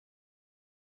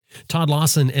Todd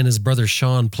Lawson and his brother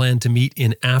Sean planned to meet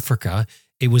in Africa.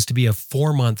 It was to be a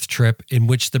 4-month trip in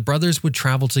which the brothers would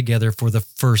travel together for the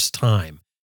first time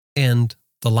and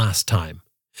the last time.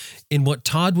 In what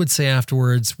Todd would say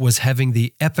afterwards was having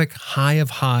the epic high of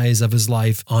highs of his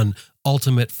life on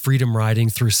ultimate freedom riding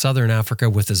through southern Africa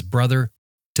with his brother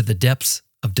to the depths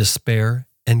of despair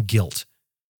and guilt.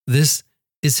 This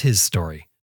is his story.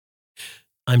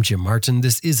 I'm Jim Martin.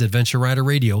 This is Adventure Rider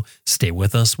Radio. Stay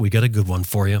with us. We got a good one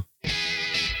for you.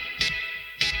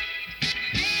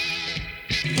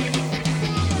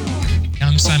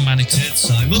 I'm Sam Manicott,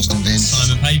 Simon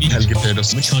Havey, Helge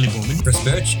Pedersen, Charlie Bowman, Chris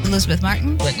Birch, Elizabeth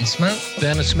Martin, Clinton Smith,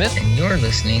 Dana Smith, and you're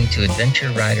listening to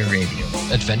Adventure Rider Radio.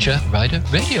 Adventure Rider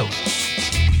Radio.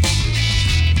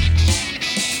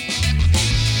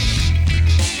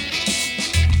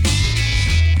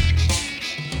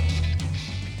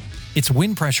 It's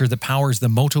wind pressure that powers the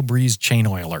Moto Breeze chain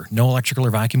oiler. No electrical or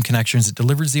vacuum connections. It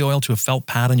delivers the oil to a felt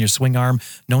pad on your swing arm.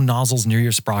 No nozzles near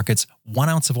your sprockets. 1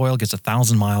 ounce of oil gets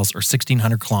 1,000 miles or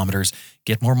 1,600 kilometers.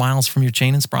 Get more miles from your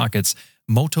chain and sprockets.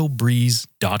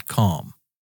 MotoBreeze.com.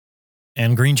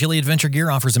 And Green Chili Adventure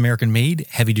Gear offers American-made,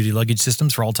 heavy-duty luggage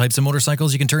systems for all types of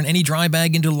motorcycles. You can turn any dry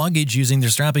bag into luggage using their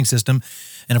strapping system.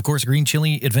 And of course, Green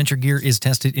Chili Adventure Gear is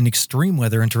tested in extreme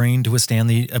weather and terrain to withstand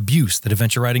the abuse that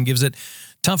adventure riding gives it.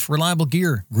 Tough, reliable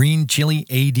gear.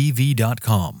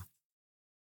 GreenChiliADV.com.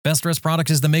 Best Rest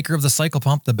Products is the maker of the Cycle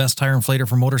Pump, the best tire inflator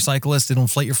for motorcyclists. It'll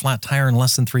inflate your flat tire in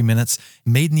less than 3 minutes.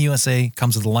 Made in the USA,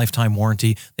 comes with a lifetime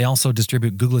warranty. They also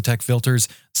distribute Googletech filters.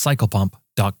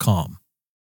 CyclePump.com.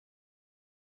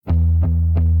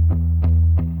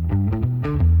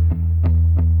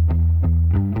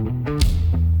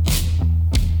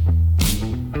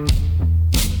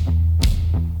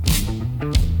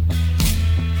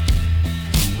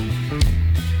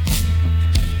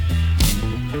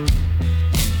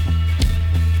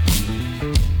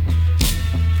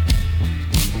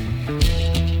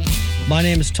 My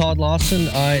name is Todd Lawson.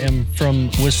 I am from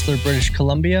Whistler, British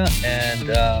Columbia, and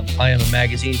I am a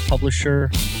magazine publisher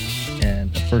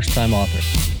and a first-time author.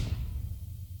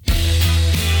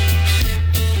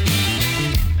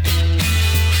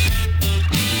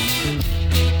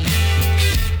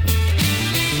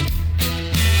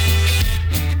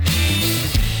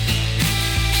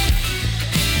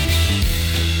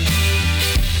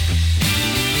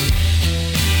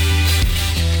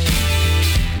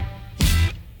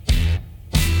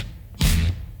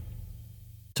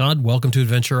 Todd, welcome to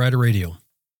Adventure Rider Radio.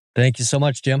 Thank you so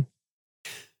much, Jim.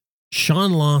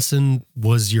 Sean Lawson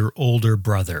was your older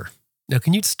brother. Now,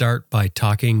 can you start by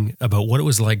talking about what it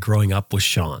was like growing up with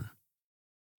Sean?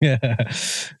 Yeah,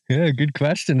 good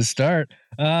question to start.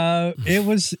 It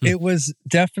was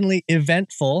definitely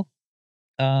eventful.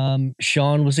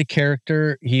 Sean was a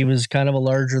character. He was kind of a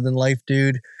larger than life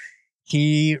dude.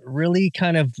 He really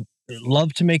kind of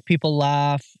loved to make people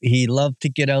laugh. He loved to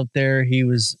get out there. He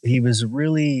was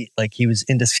really like, he was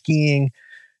into skiing,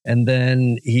 and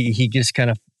then he just kind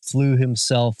of flew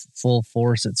himself full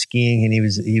force at skiing, and he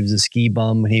was a ski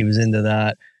bum. He was into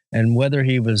that. And whether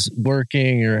he was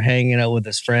working or hanging out with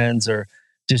his friends or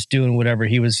just doing whatever,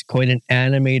 he was quite an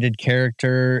animated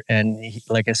character. And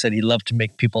like I said, he loved to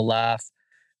make people laugh.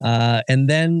 And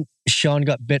then Sean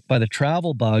got bit by the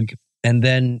travel bug, and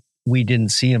then we didn't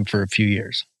see him for a few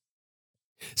years.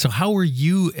 So how were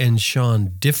you and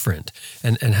Sean different,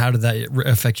 and how did that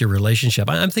affect your relationship?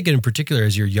 I'm thinking in particular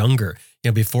as you're younger,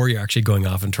 before you're actually going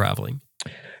off and traveling.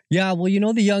 Yeah, well,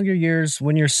 the younger years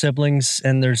when you're siblings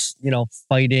and there's,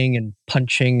 fighting and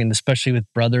punching, and especially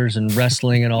with brothers and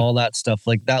wrestling and all that stuff,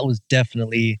 like that was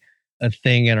definitely a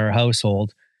thing in our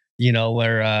household,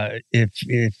 where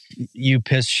if you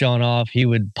pissed Sean off, he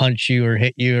would punch you or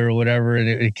hit you or whatever. And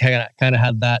it kind of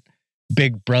had that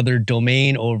big brother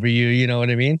domain over you, you know what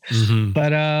I mean?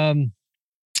 Mm-hmm.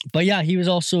 But yeah, he was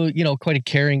also, quite a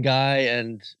caring guy,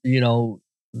 and,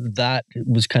 that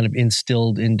was kind of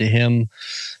instilled into him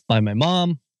by my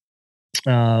mom,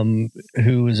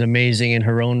 who was amazing in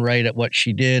her own right at what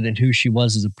she did and who she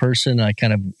was as a person. I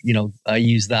kind of, I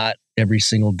use that every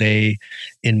single day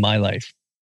in my life.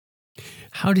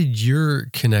 How did your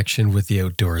connection with the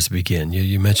outdoors begin?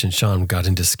 You mentioned Sean got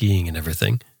into skiing and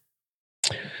everything.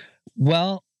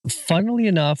 Well, funnily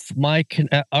enough,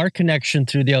 our connection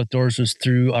through the outdoors was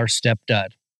through our stepdad.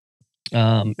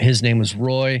 His name was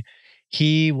Roy.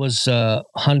 He was a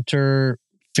hunter,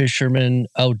 fisherman,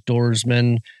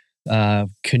 outdoorsman,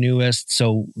 canoeist.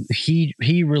 So he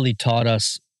really taught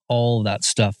us all that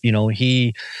stuff.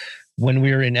 When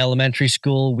we were in elementary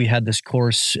school, we had this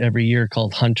course every year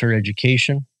called Hunter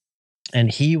Education, and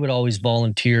he would always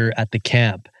volunteer at the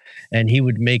camp. and he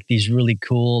would make these really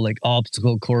cool like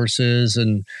obstacle courses.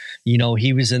 And,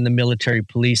 he was in the military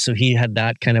police, so he had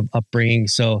that kind of upbringing.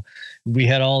 So we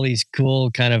had all these cool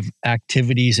kind of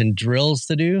activities and drills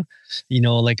to do,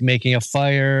 like making a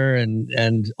fire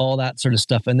and all that sort of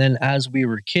stuff. And then as we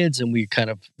were kids and we kind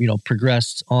of,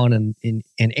 progressed on in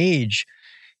age,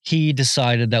 he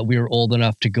decided that we were old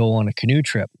enough to go on a canoe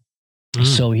trip.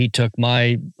 So he took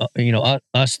my,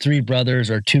 us three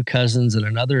brothers, our two cousins, and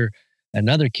another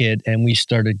kid, and we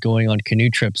started going on canoe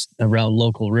trips around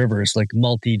local rivers, like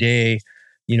multi-day,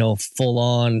 full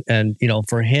on. And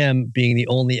for him being the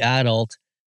only adult,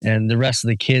 and the rest of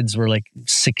the kids were like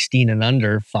 16 and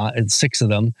under, 5 and 6 of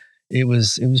them. It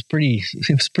was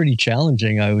pretty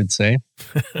challenging, I would say.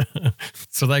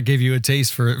 So that gave you a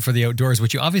taste for the outdoors,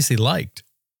 which you obviously liked.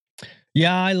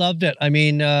 Yeah, I loved it. I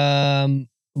mean, the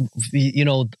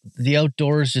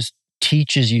outdoors just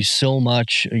teaches you so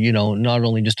much, not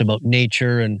only just about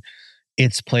nature and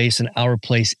its place and our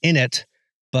place in it,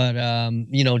 but,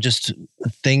 just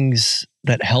things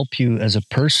that help you as a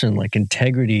person, like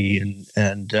integrity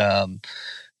and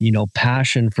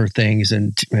passion for things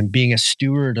and being a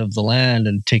steward of the land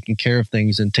and taking care of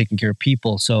things and taking care of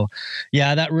people. So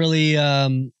yeah, that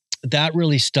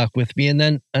really stuck with me. And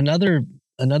then another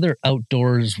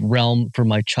outdoors realm for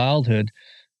my childhood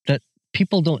that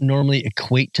people don't normally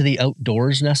equate to the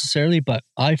outdoors necessarily, but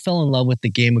I fell in love with the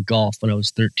game of golf when I was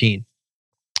 13.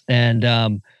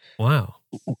 And wow.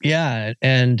 Yeah.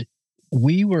 And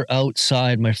we were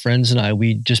outside, my friends and I,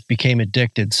 we just became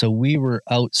addicted. So we were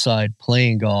outside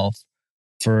playing golf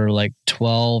for like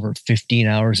 12 or 15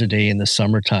 hours a day in the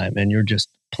summertime. And you're just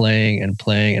playing and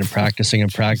playing and practicing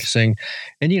and practicing.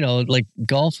 And, like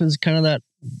golf is kind of that,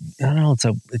 I don't know,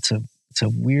 it's a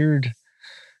weird,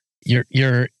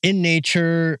 you're in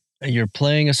nature, you're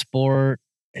playing a sport,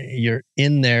 you're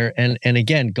in there. And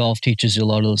again, golf teaches you a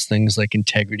lot of those things like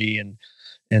integrity and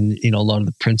a lot of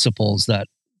the principles that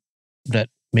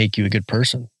make you a good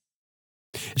person.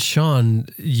 Sean,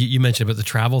 you mentioned about the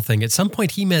travel thing. At some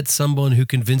point, he met someone who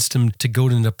convinced him to go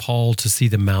to Nepal to see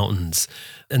the mountains,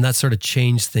 and that sort of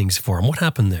changed things for him. What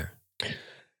happened there?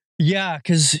 Yeah,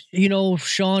 because,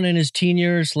 Sean in his teen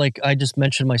years, like I just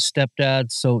mentioned, my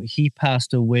stepdad, so he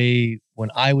passed away when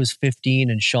I was 15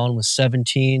 and Sean was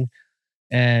 17.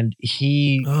 And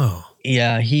he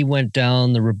went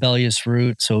down the rebellious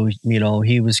route. So,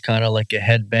 he was kind of like a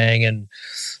headbanging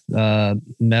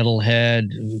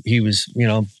metalhead. He was,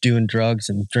 doing drugs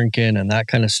and drinking and that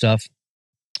kind of stuff.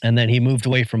 And then he moved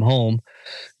away from home,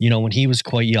 when he was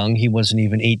quite young. He wasn't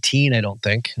even 18, I don't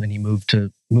think. And then he moved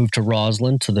to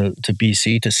Roslyn to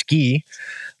BC to ski.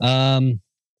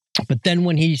 But then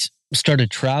when he started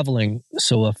traveling,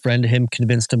 so a friend of him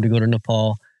convinced him to go to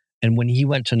Nepal. And when he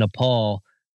went to Nepal,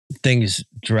 things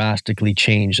drastically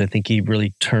changed. I think he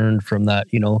really turned from that,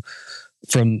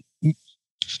 from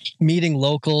meeting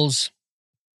locals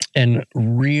and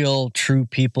real, true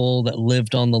people that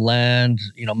lived on the land,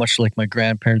 much like my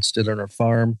grandparents did on our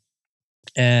farm,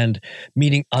 and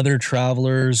meeting other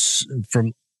travelers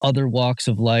from other walks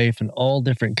of life and all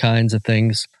different kinds of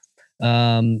things.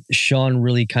 Sean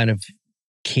really kind of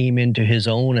came into his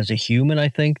own as a human, I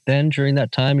think, then during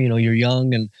that time. You're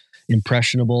young and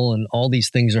impressionable and all these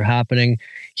things are happening.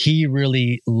 He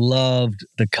really loved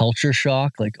the culture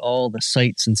shock, like all the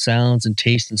sights and sounds and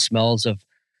tastes and smells of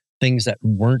things that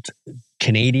weren't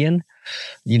Canadian.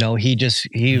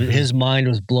 His mind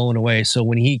was blown away. So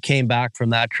when he came back from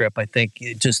that trip, I think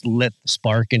it just lit the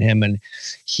spark in him and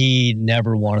he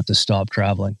never wanted to stop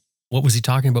traveling. What was he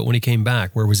talking about when he came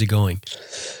back? Where was he going?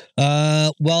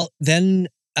 Well, then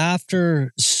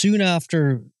soon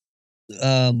after,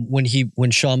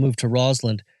 when Sean moved to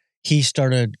Rossland, he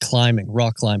started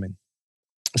rock climbing.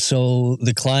 So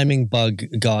the climbing bug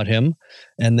got him,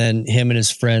 and then him and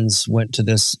his friends went to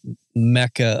this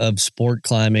mecca of sport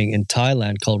climbing in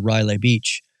Thailand called Railay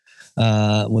Beach,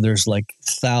 where there's like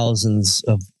thousands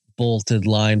of bolted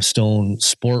limestone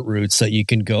sport routes that you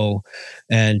can go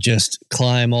and just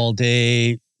climb all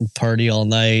day, party all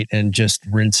night, and just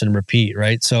rinse and repeat,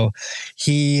 right? So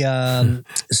he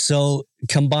so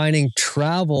combining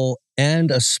travel and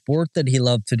a sport that he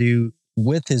loved to do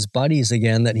with his buddies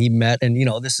again that he met, and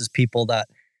this is people that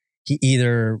he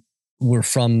either were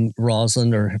from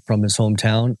Rossland or from his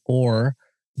hometown, or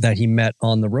that he met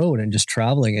on the road and just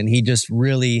traveling. And he just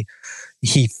really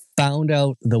he found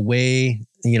out the way,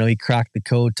 he cracked the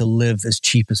code to live as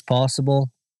cheap as possible,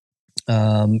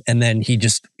 and then he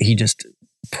just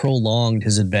prolonged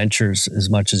his adventures as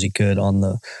much as he could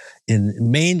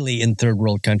mainly in third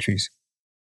world countries.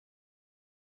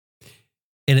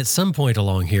 And at some point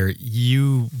along here,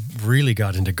 you really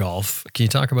got into golf. Can you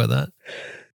talk about that?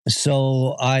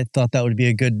 So I thought that would be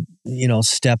a good,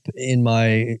 step in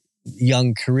my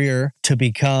young career to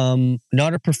become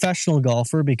not a professional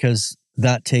golfer, because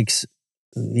that takes,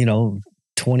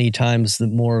 20 times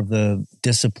more of the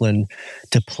discipline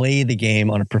to play the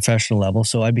game on a professional level.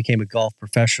 So I became a golf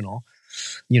professional,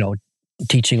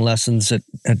 teaching lessons at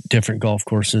different golf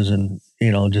courses and,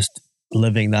 just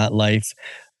living that life.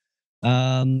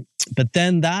 But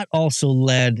then that also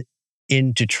led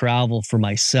into travel for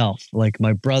myself. Like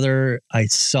my brother, I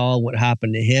saw what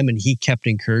happened to him, and he kept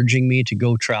encouraging me to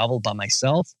go travel by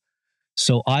myself.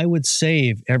 So I would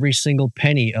save every single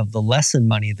penny of the lesson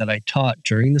money that I taught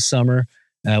during the summer.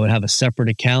 I would have a separate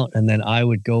account, and then I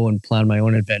would go and plan my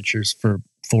own adventures for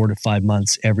 4 to 5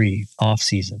 months every off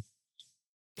season.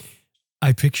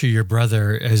 I picture your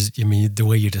brother as, the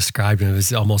way you described him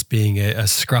as almost being a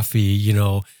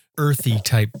scruffy, earthy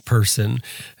type person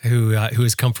who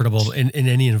is comfortable in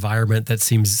any environment that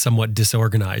seems somewhat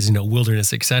disorganized,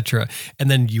 wilderness, etc.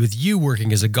 And then with you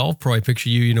working as a golf pro, I picture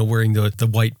you, wearing the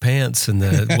white pants and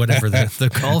the whatever the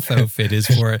golf outfit is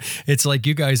for it. It's like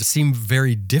you guys seem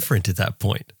very different at that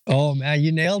point. Oh man,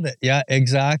 you nailed it. Yeah,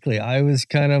 exactly. I was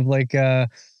kind of like,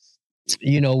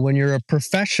 when you're a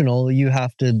professional, you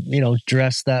have to,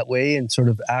 dress that way and sort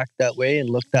of act that way and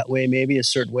look that way, maybe a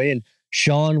certain way. And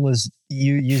Sean was,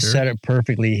 you Sure. said it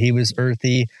perfectly. He was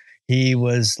earthy. He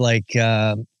was like,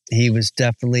 he was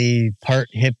definitely part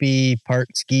hippie,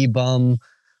 part ski bum,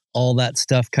 all that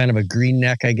stuff, kind of a green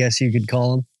neck, I guess you could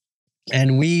call him.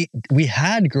 And we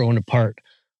had grown apart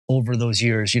over those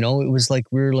years. It was like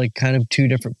we were like kind of two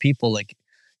different people. Like,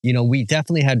 we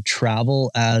definitely had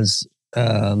travel as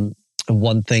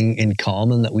one thing in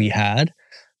common that we had,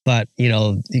 but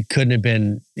we couldn't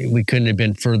have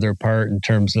been further apart in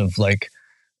terms of like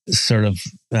sort of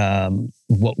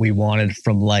what we wanted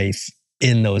from life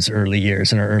in those early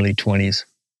years, in our early 20s.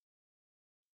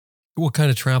 What kind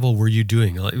of travel were you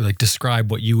doing? Like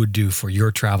describe what you would do for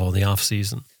your travel in the off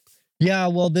season. Yeah,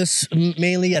 well, this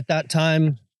mainly at that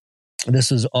time, this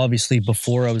was obviously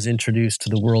before I was introduced to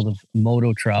the world of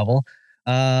moto travel,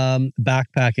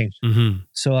 backpacking. Mm-hmm.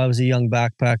 So I was a young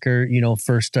backpacker.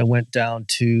 First I went down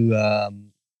to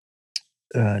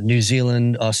New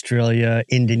Zealand, Australia,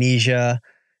 Indonesia.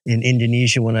 In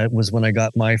Indonesia, when I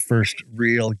got my first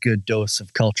real good dose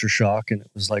of culture shock, and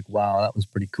it was like, wow, that was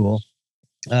pretty cool.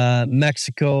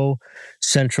 Mexico,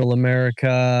 Central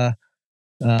America.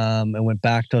 I went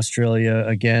back to Australia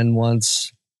again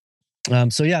once.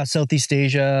 So yeah, Southeast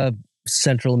Asia,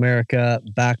 Central America,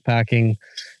 backpacking,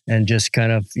 and just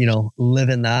kind of,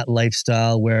 living that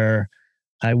lifestyle where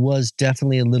I was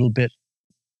definitely a little bit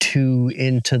too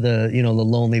into the, the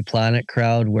Lonely Planet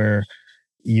crowd, where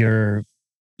you're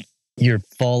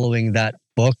following that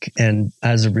book, and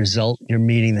as a result, you're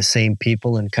meeting the same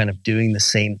people and kind of doing the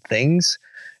same things.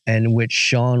 And which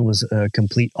Sean was a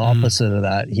complete opposite of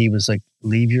that. He was like,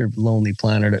 leave your Lonely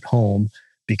Planet at home,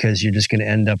 because you're just going to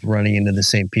end up running into the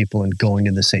same people and going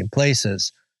to the same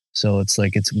places. So it's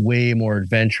like, it's way more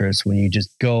adventurous when you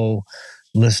just go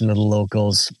listen to the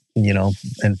locals,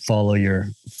 and follow your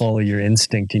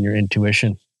instinct and your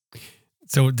intuition.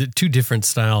 So the two different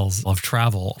styles of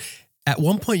travel. At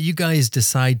one point, you guys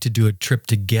decide to do a trip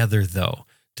together, though,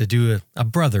 to do a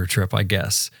brother trip, I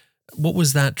guess. What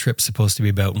was that trip supposed to be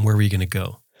about, and where were you going to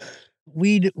go?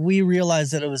 We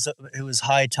realized that it was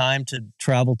high time to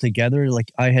travel together.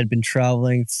 Like, I had been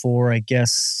traveling for, I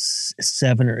guess,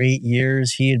 7 or 8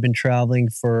 years. He had been traveling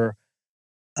for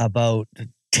about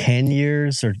 10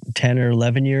 years or 10 or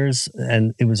 11 years.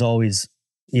 And it was always,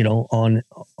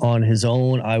 on his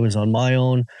own. I was on my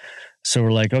own. So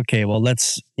we're like, okay, well,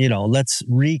 let's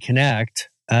reconnect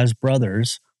as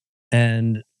brothers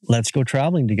and let's go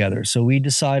traveling together. So we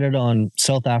decided on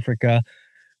South Africa.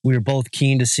 We were both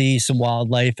keen to see some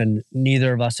wildlife, and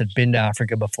neither of us had been to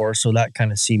Africa before. So that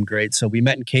kind of seemed great. So we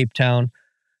met in Cape Town.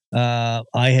 I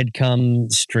had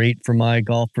come straight from my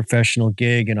golf professional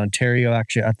gig in Ontario.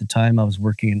 Actually, at the time, I was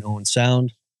working in Owen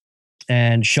Sound.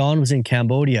 And Sean was in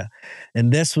Cambodia.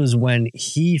 And this was when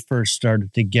he first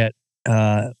started to get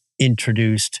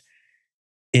introduced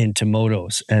into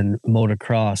motos and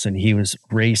motocross. And he was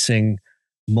racing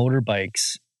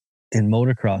motorbikes in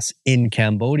motocross in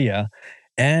Cambodia.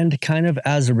 And kind of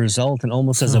as a result, and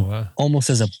almost as a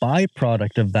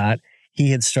byproduct of that, he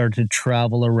had started to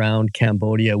travel around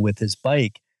Cambodia with his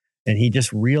bike. And he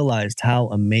just realized how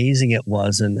amazing it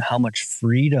was and how much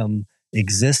freedom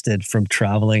existed from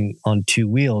traveling on two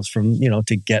wheels, from,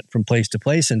 to get from place to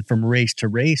place and from race to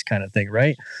race kind of thing,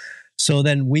 right? So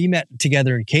then we met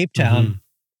together in Cape Town.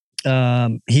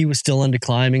 Mm-hmm. He was still into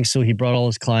climbing, so he brought all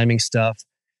his climbing stuff.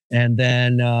 And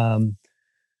then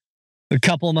a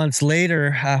couple of months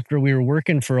later, after we were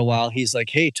working for a while, he's like,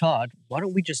 "Hey, Todd, why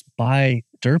don't we just buy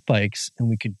dirt bikes and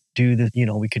we could do the,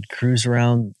 we could cruise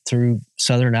around through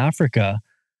Southern Africa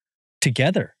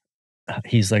together."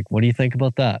 He's like, "What do you think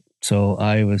about that?" So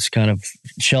I was kind of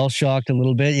shell shocked a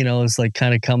little bit, it was like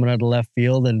kind of coming out of left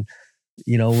field, and,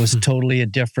 it was totally a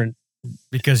different.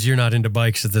 Because you're not into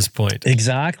bikes at this point.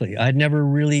 Exactly. I'd never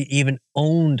really even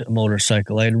owned a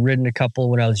motorcycle. I had ridden a couple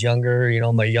when I was younger.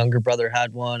 My younger brother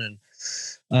had one.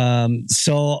 And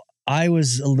so I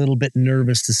was a little bit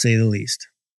nervous, to say the least.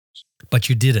 But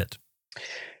you did it.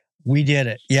 We did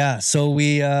it. Yeah. So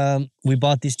we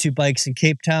bought these 2 bikes in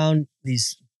Cape Town,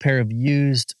 these pair of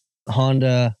used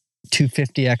Honda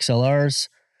 250 XLRs.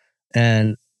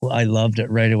 And I loved it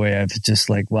right away. I was just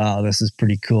like, wow, this is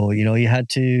pretty cool.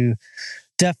 You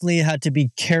definitely had to be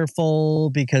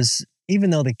careful, because even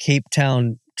though the Cape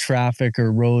Town traffic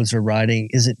or roads or riding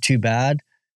isn't too bad,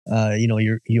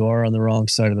 you are on the wrong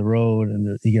side of the road,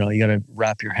 and you got to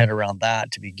wrap your head around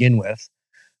that to begin with.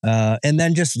 And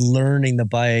then just learning the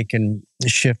bike and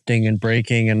shifting and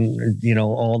braking and,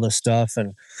 all the stuff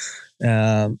and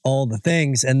all the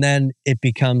things. And then it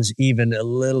becomes even a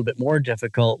little bit more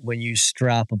difficult when you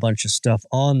strap a bunch of stuff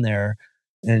on there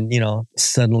and,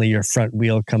 suddenly your front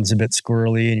wheel comes a bit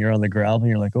squirrely and you're on the gravel and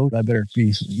you're like, oh, I better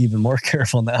be even more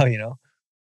careful now,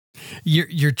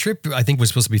 Your trip, I think, was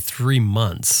supposed to be 3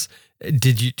 months.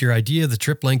 Did your idea of the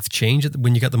trip length change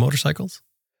when you got the motorcycles?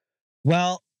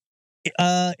 Well,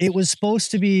 it was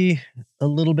supposed to be a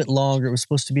little bit longer. It was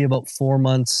supposed to be about 4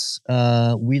 months.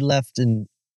 We left in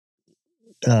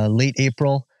late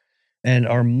April, and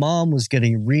our mom was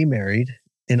getting remarried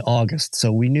in August.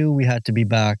 So we knew we had to be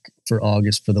back for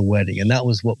August for the wedding. And that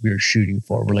was what we were shooting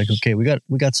for. We're like, okay, we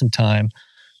got some time.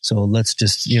 So let's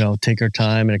just, take our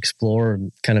time and explore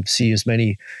and kind of see as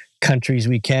many countries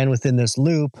we can within this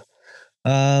loop.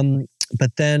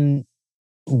 But then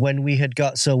when we had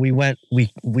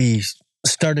we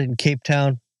started in Cape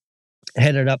Town,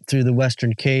 headed up through the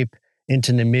Western Cape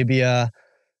into Namibia,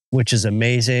 which is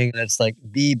amazing. It's like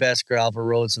the best gravel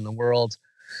roads in the world.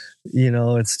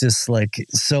 It's just like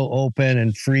so open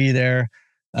and free there.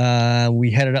 We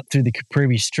headed up through the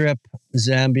Caprivi Strip,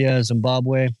 Zambia,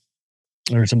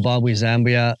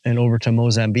 Zambia, and over to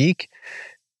Mozambique.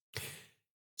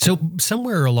 So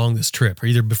somewhere along this trip, or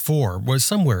either before, was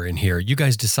somewhere in here, you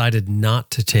guys decided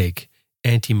not to take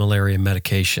anti-malaria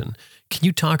medication. Can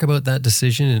you talk about that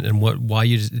decision and why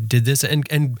you did this?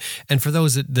 And for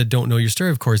those that don't know your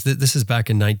story, of course, this is back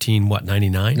in 99?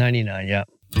 99, yeah.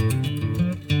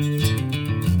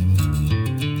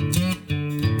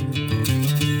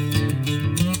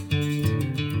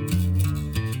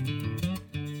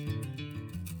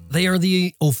 They are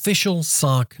the official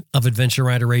sock of Adventure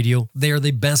Rider Radio. They are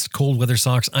the best cold weather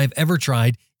socks I've ever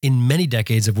tried in many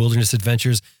decades of wilderness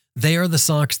adventures. They are the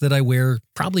socks that I wear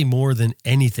probably more than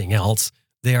anything else.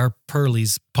 They are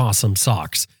Purley's Possum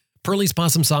Socks. Purley's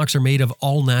Possum Socks are made of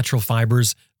all natural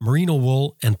fibers, merino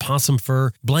wool, and possum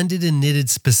fur, blended and knitted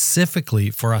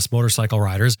specifically for us motorcycle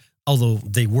riders, although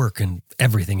they work in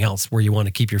everything else where you want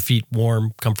to keep your feet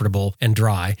warm, comfortable, and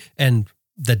dry, and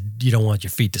that you don't want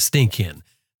your feet to stink in.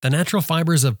 The natural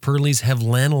fibers of Purley's have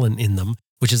lanolin in them,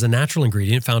 which is a natural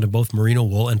ingredient found in both merino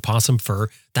wool and possum fur.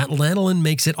 That lanolin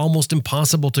makes it almost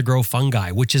impossible to grow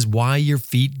fungi, which is why your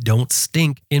feet don't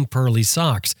stink in Purley's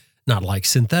socks. Not like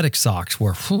synthetic socks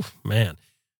where,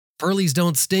 Purley's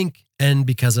don't stink, and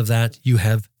because of that, you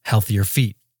have healthier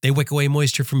feet. They wick away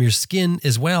moisture from your skin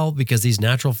as well because these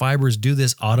natural fibers do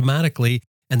this automatically,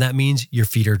 and that means your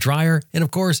feet are drier, and of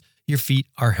course, your feet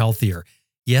are healthier.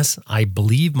 Yes, I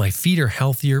believe my feet are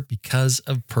healthier because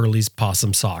of Purley's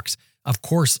Possum Socks. Of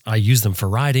course, I use them for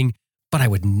riding, but I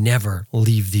would never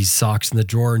leave these socks in the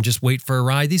drawer and just wait for a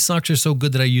ride. These socks are so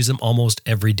good that I use them almost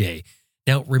every day.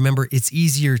 Now, remember, it's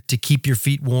easier to keep your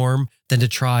feet warm than to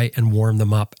try and warm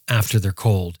them up after they're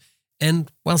cold. And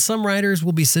while some riders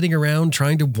will be sitting around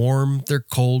trying to warm their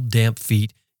cold, damp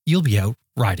feet, you'll be out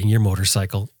riding your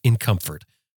motorcycle in comfort.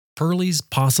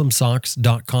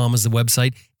 Purley'sPossumSocks.com is the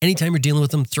website. Anytime you're dealing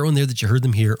with them, throw in there that you heard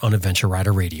them here on Adventure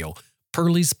Rider Radio.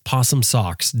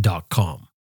 Purley'sPossumSocks.com.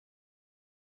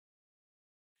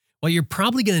 Well, you're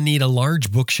probably going to need a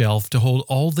large bookshelf to hold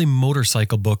all the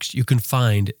motorcycle books you can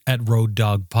find at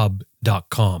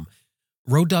RoadDogPub.com.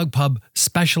 Road Dog Pub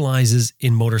specializes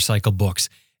in motorcycle books.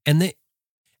 And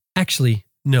I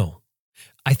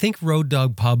think Road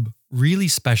Dog Pub really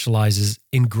specializes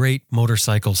in great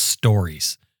motorcycle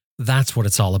stories. That's what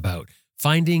it's all about.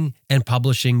 Finding and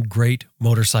publishing great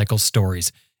motorcycle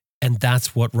stories. And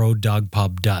that's what Road Dog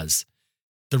Pub does.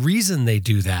 The reason they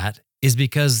do that is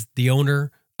because the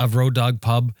owner of Road Dog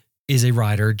Pub is a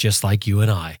rider just like you and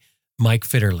I, Mike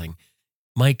Fitterling.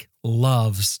 Mike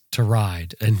loves to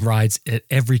ride and rides at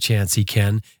every chance he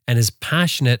can and is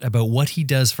passionate about what he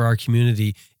does for our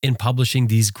community in publishing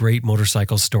these great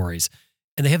motorcycle stories.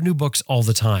 And they have new books all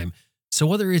the time. So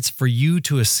whether it's for you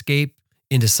to escape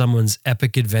into someone's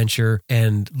epic adventure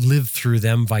and live through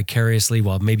them vicariously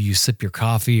while maybe you sip your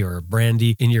coffee or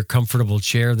brandy in your comfortable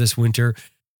chair this winter,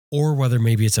 or whether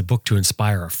maybe it's a book to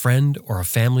inspire a friend or a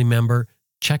family member,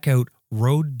 check out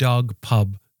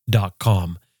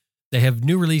roaddogpub.com. They have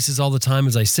new releases all the time.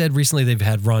 As I said, recently they've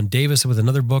had Ron Davis with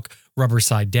another book, Rubber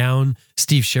Side Down,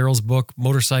 Steve Sherrill's book,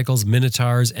 Motorcycles,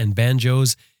 Minotaurs, and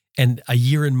Banjos, and A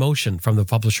Year in Motion from the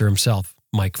publisher himself,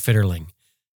 Mike Fitterling.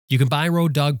 You can buy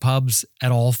Road Dog Pubs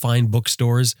at all fine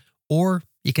bookstores, or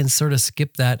you can sort of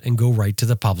skip that and go right to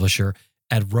the publisher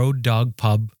at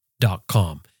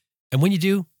roaddogpub.com. And when you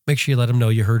do, make sure you let them know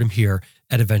you heard him here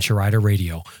at Adventure Rider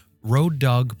Radio,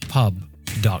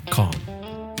 roaddogpub.com.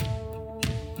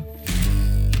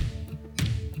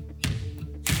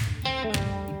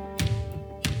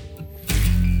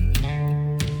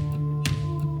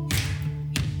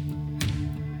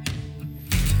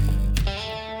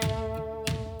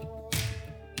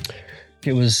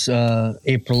 It was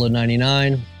April of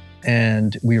 99,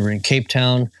 and we were in Cape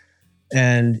Town.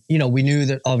 And, you know, we knew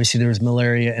that obviously there was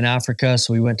malaria in Africa.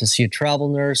 So we went to see a travel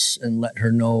nurse and let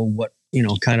her know what, you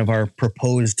know, kind of our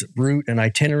proposed route and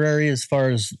itinerary as far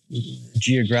as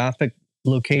geographic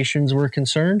locations were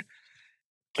concerned.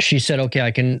 She said, okay,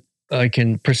 I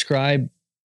can prescribe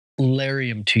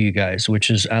Lariam to you guys,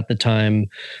 which is at the time,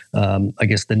 I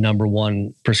guess, the number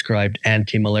one prescribed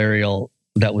anti-malarial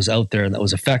that was out there and that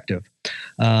was effective.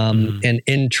 And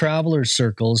in traveler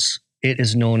circles, it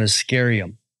is known as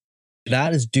Scarium.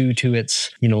 That is due to its,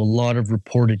 you know, a lot of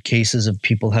reported cases of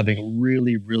people having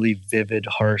really, really vivid,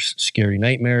 harsh, scary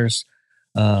nightmares,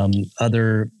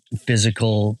 other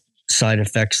physical side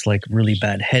effects like really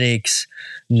bad headaches,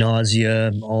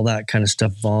 nausea, all that kind of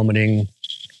stuff, vomiting,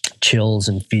 chills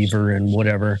and fever and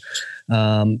whatever.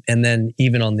 And then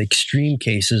even on the extreme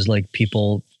cases, like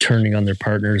people turning on their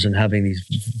partners and having these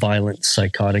violent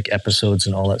psychotic episodes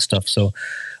and all that stuff. So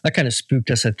that kind of spooked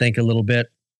us, I think, a little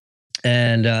bit.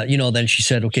 And, you know, then she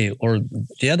said, okay, or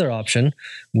the other option,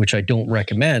 which I don't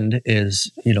recommend,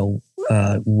 is, you know,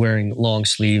 wearing long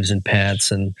sleeves and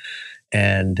pants and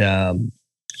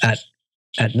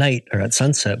at night or at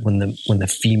sunset when the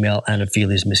female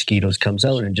Anopheles mosquitoes comes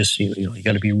out, and just, you know, you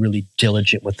got to be really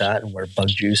diligent with that and wear bug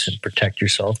juice and protect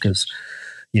yourself, because,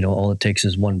 you know, all it takes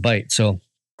is one bite. So,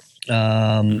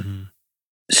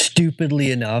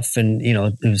 stupidly enough, and, you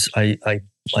know, it was, I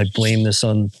blame this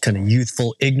on kind of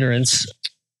youthful ignorance,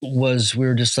 was we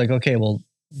were just like, okay, well,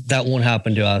 that won't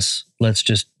happen to us. Let's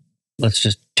just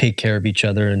take care of each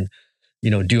other and,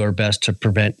 you know, do our best to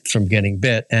prevent from getting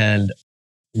bit. And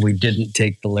we didn't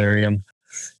take the Lariam,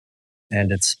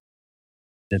 and it's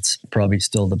probably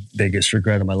still the biggest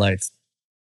regret of my life.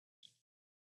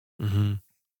 Mm-hmm.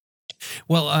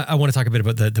 Well, I want to talk a bit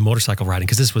about the motorcycle riding,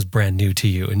 because this was brand new to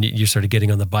you, and you're sort of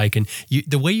getting on the bike, and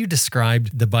the way you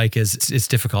described the bike is it's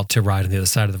difficult to ride on the other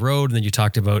side of the road. And then you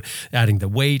talked about adding the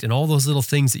weight and all those little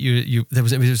things that it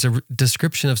was a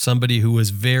description of somebody who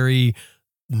was very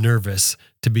nervous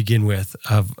to begin with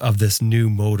of this new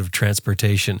mode of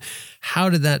transportation. How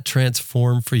did that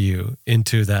transform for you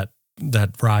into that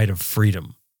ride of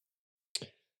freedom?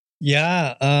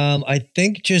 Yeah, I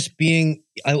think just being,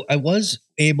 I was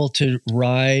able to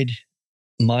ride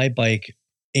my bike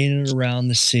in and around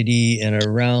the city and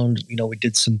around, you know, we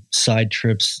did some side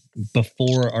trips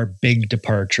before our big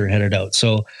departure headed out.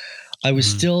 So I was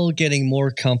still getting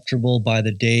more comfortable by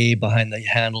the day behind the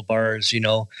handlebars, you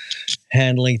know,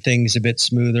 handling things a bit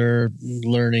smoother,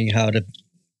 learning how to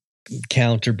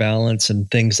counterbalance and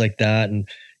things like that, and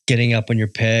getting up on your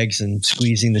pegs and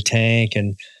squeezing the tank,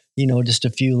 and, you know, just a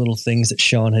few little things that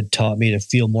Sean had taught me to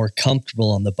feel more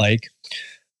comfortable on the bike.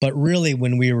 But really,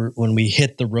 when we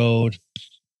hit the road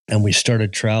and we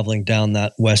started traveling down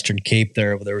that Western Cape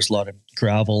there, where there was a lot of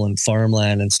gravel and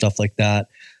farmland and stuff like that,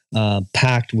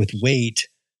 packed with weight,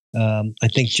 I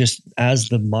think just as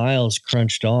the miles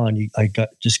crunched on, I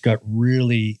got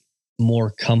really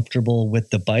more comfortable with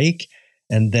the bike,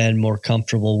 and then more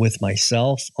comfortable with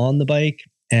myself on the bike,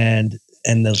 and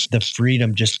the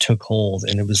freedom just took hold,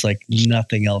 and it was like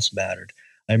nothing else mattered.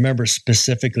 I remember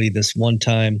specifically this one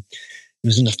time, it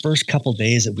was in the first couple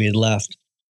days that we had left,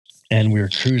 and we were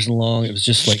cruising along. It was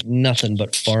just like nothing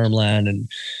but farmland and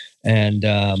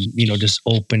you know, just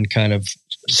open kind of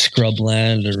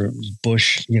scrubland or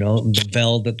bush, you know, the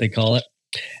veld that they call it.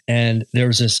 And there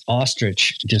was this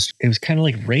ostrich, just, it was kind of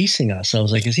like racing us. I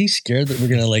was like, is he scared that we're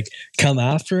going to like come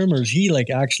after him, or is he like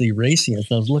actually racing us?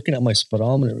 And I was looking at my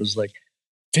speedometer. It was like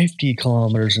 50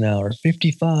 kilometers an hour,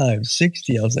 55,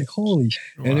 60. I was like, holy.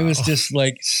 Wow. And it was just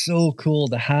like so cool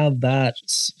to have that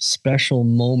special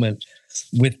moment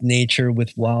with nature,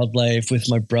 with wildlife, with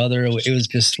my brother. It was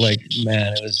just like,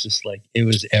 man, it was just like, it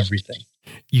was everything.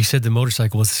 You said the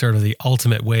motorcycle was sort of the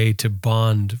ultimate way to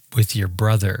bond with your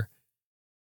brother.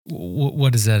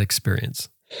 What is that experience?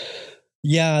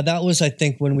 Yeah, that was, I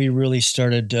think, when we really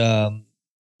started,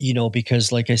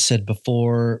 because like I said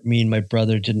before, me and my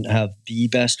brother didn't have the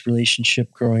best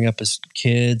relationship growing up as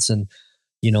kids. And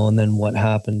then what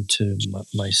happened to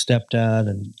my stepdad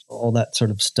and all that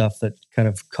sort of stuff that kind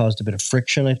of caused a bit of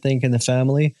friction, I think, in the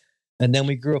family. And then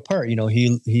we grew apart.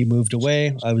 He moved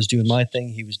away. I was doing my thing.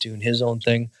 He was doing his own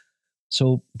thing.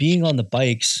 So being on the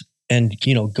bikes and,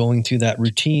 going through that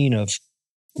routine of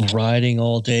riding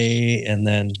all day and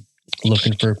then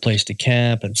looking for a place to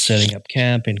camp and setting up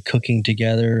camp and cooking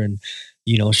together and,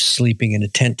 sleeping in a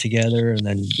tent together and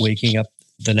then waking up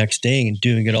the next day and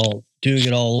doing it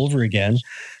all over again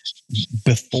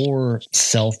before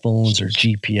cell phones or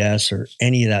GPS or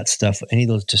any of that stuff, any of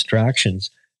those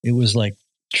distractions. It was like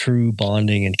true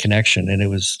bonding and connection. And it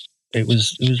was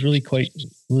really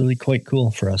quite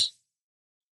cool for us.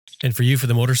 And for you, for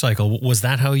the motorcycle, was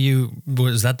that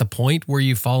the point where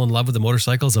you fall in love with the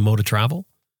motorcycle as a mode of travel?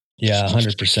 Yeah,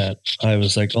 100%. I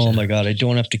was like, oh my God, I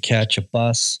don't have to catch a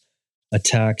bus, a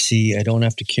taxi. I don't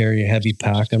have to carry a heavy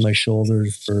pack on my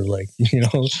shoulders for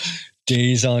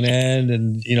days on end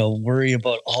and, worry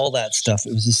about all that stuff.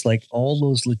 It was just like all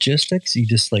those logistics, you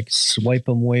just like swipe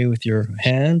them away with your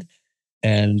hand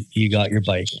and you got your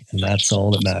bike, and that's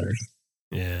all that matters.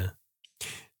 Yeah.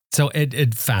 So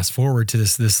Ed, fast forward to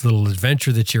this little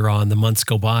adventure that you're on. The months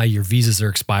go by, your visas are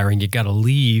expiring, you got to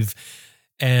leave.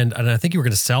 And I think you were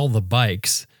going to sell the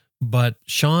bikes, but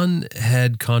Sean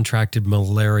had contracted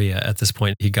malaria at this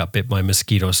point. He got bit by a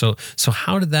mosquito. So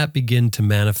how did that begin to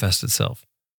manifest itself?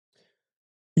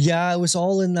 Yeah, it was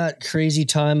all in that crazy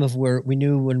time of where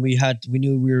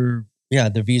the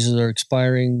visas are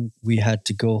expiring. We had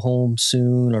to go home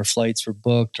soon. Our flights were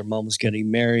booked. Our mom was getting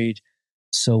married.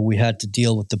 So we had to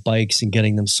deal with the bikes and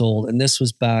getting them sold. And this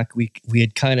was back, we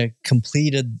had kind of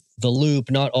completed the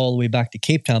loop, not all the way back to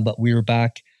Cape Town, but we were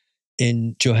back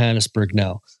in Johannesburg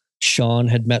now. Sean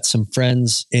had met some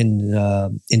friends in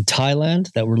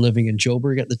Thailand that were living in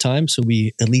Joburg at the time. So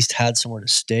we at least had somewhere to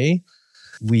stay.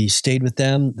 We stayed with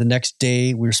them. The next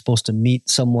day, we were supposed to meet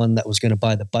someone that was going to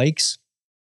buy the bikes.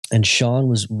 And Sean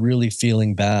was really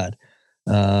feeling bad.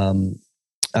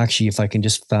 Actually, if I can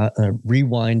just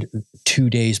rewind 2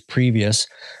 days previous,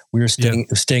 we were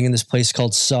staying in this place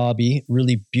called Sabi,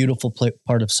 really beautiful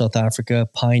part of South Africa,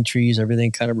 pine trees, everything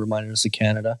kind of reminded us of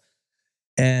Canada.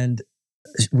 And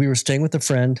we were staying with a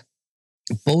friend.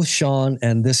 Both Sean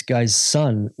and this guy's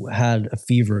son had a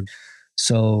fever.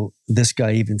 So this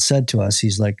guy even said to us,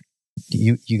 he's like,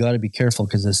 you got to be careful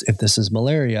because if this is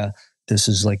malaria, this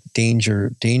is like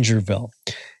Dangerville.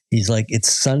 He's like, it's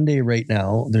Sunday right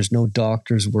now. There's no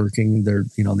doctors working there.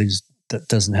 That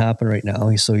doesn't happen right now.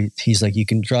 He's like, you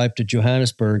can drive to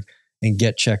Johannesburg and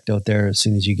get checked out there as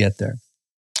soon as you get there.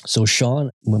 So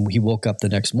Sean, when he woke up the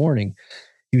next morning,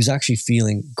 he was actually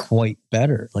feeling quite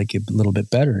better, like a little bit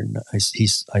better. And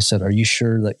I said, are you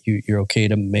sure that you're okay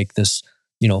to make this,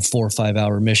 4 or 5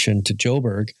 hour mission to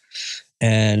Joburg?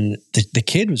 And the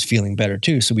kid was feeling better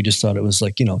too. So we just thought it was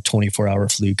like, 24-hour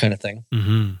flu kind of thing.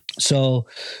 Mm-hmm. So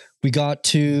we got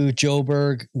to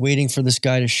Joburg waiting for this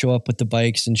guy to show up with the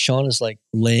bikes. And Sean is like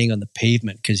laying on the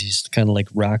pavement because he's kind of like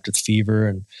racked with fever.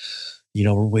 And,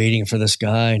 we're waiting for this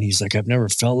guy. And he's like, I've never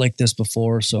felt like this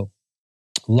before. So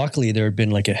luckily there had been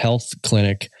like a health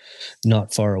clinic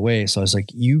not far away. So I was like,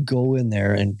 you go in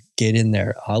there and get in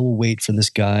there. I will wait for this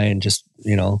guy and just,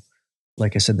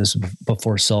 like I said, this was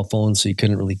before cell phones, so you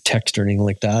couldn't really text or anything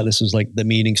like that. This was like the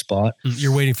meeting spot.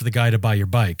 You're waiting for the guy to buy your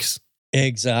bikes.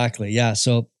 Exactly. Yeah.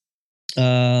 So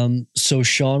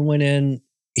Sean went in,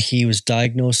 he was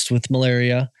diagnosed with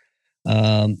malaria,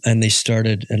 and they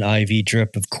started an IV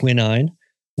drip of quinine,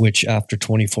 which after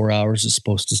 24 hours is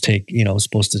supposed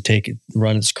to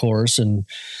run its course and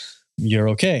you're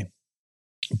okay.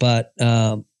 But,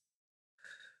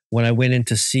 when I went in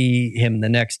to see him the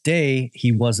next day, he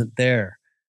wasn't there.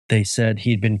 They said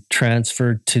he'd been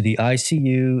transferred to the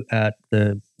ICU at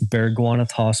the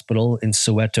Baragwanath Hospital in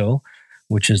Soweto,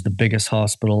 which is the biggest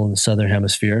hospital in the Southern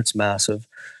Hemisphere. It's massive.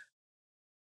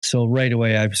 So right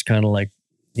away, I was kind of like,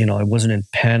 I wasn't in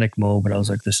panic mode, but I was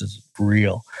like, this is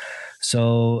real.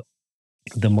 So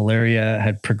the malaria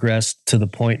had progressed to the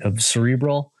point of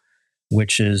cerebral,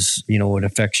 which is, it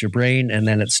affects your brain, and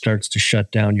then it starts to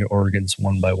shut down your organs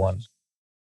one by one.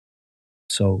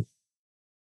 So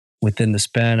within the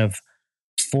span of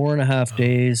 4.5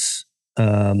 days,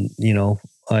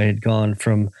 I had gone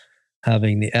from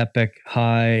having the epic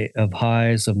high of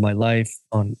highs of my life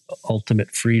on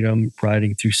ultimate freedom,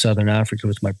 riding through Southern Africa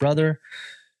with my brother,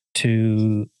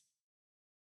 to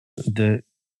the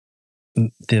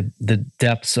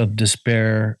depths of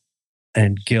despair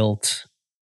and guilt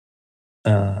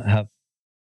of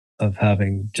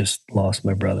having just lost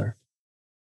my brother.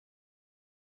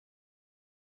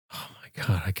 Oh my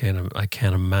God, I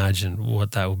can't imagine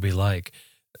what that would be like.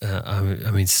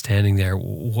 I mean, standing there.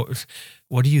 What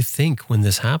do you think when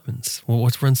this happens?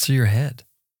 What runs through your head?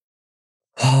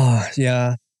 Oh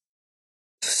yeah,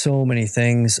 so many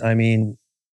things. I mean,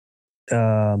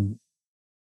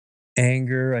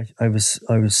 anger. I was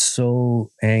so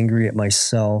angry at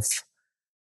myself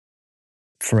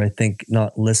for, I think,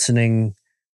 not listening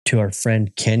to our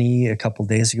friend Kenny a couple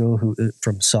days ago, who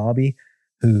from Sabi,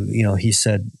 who, he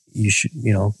said you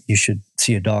should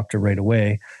see a doctor right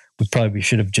away. We probably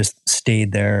should have just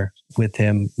stayed there with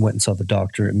him, went and saw the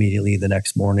doctor immediately the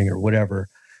next morning or whatever.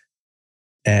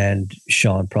 And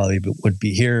Sean probably would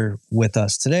be here with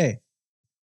us today.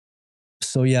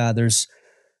 So yeah, there's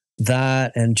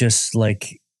that, and just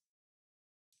like,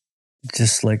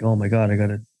 oh my God, I got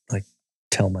to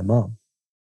tell my mom,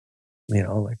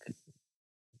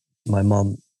 my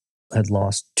mom had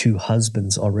lost 2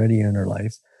 husbands already in her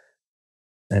life.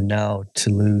 And now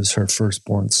to lose her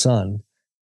firstborn son,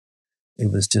 it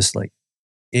was just like,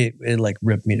 it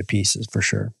ripped me to pieces for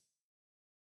sure.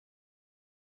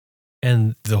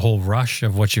 And the whole rush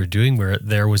of what you're doing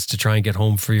there was to try and get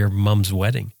home for your mom's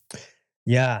wedding.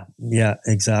 Yeah,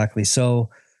 exactly. So,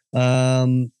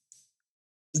 the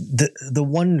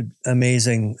one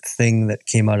amazing thing that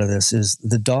came out of this is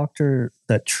the doctor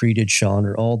that treated Sean,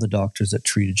 or all the doctors that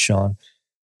treated Sean,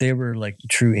 they were like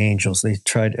true angels. They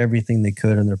tried everything they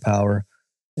could in their power.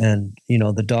 And,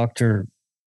 the doctor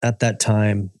at that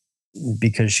time,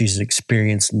 because she's an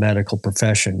experienced medical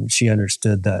profession, she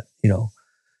understood that,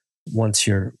 once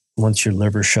your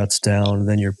liver shuts down,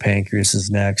 then your pancreas is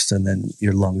next, and then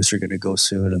your lungs are going to go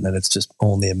soon. And then it's just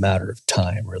only a matter of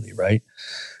time, really. Right.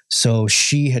 So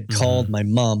she had called my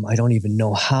mom. I don't even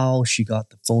know how she got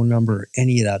the phone number or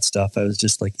any of that stuff. I was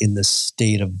just like in this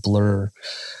state of blur.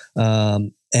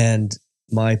 And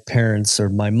my parents, or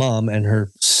my mom and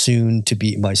her soon to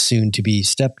be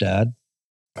stepdad,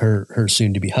 her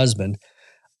soon to be husband,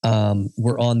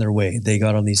 were on their way. They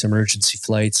got on these emergency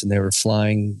flights, and they were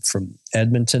flying from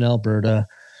Edmonton, Alberta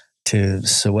to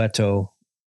Soweto,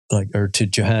 or to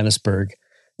Johannesburg.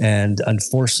 And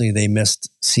unfortunately, they missed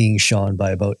seeing Sean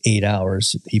by about 8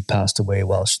 hours. He passed away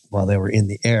while they were in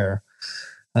the air.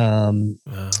 Wow.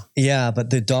 Yeah,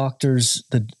 but the doctors,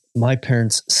 my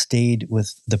parents stayed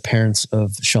with the parents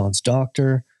of Sean's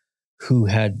doctor, who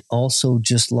had also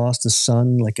just lost a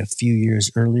son like a few years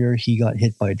earlier. He got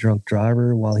hit by a drunk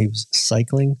driver while he was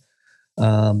cycling.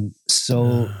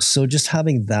 So just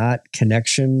having that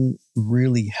connection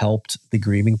really helped the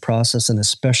grieving process, and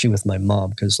especially with my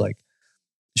mom, because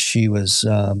she was,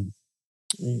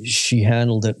 she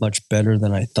handled it much better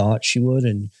than I thought she would.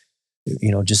 And,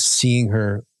 just seeing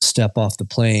her step off the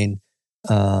plane,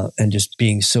 and just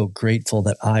being so grateful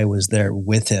that I was there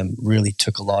with him really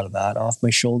took a lot of that off my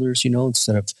shoulders,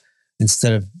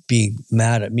 instead of being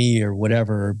mad at me or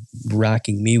whatever,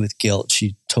 racking me with guilt.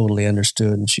 She totally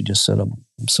understood, and she just said, I'm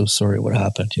so sorry what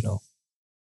happened,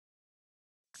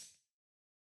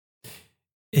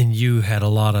 And you had a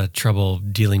lot of trouble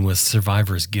dealing with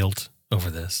survivor's guilt over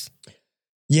this.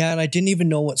 Yeah, and I didn't even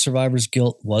know what survivor's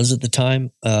guilt was at the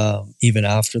time. Even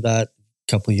after that,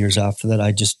 a couple of years after that,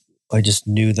 I just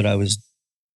knew that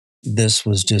this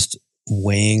was just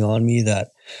weighing on me, that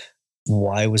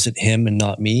why was it him and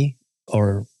not me?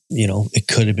 Or, it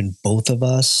could have been both of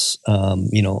us.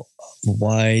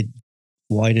 Why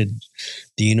did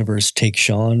the universe take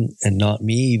Sean and not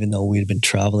me, even though we'd been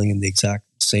traveling in the exact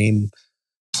same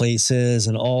places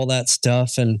and all that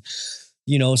stuff? And,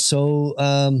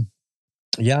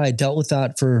 I dealt with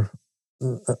that for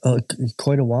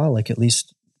quite a while, like at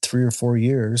least 3 or 4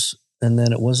 years. And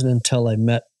then it wasn't until I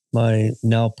met my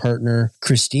now partner,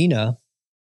 Christina,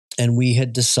 and we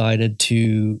had decided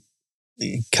to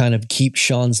kind of keep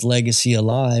Sean's legacy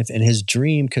alive and his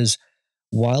dream. Because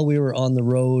while we were on the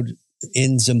road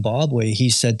in Zimbabwe, he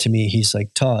said to me, he's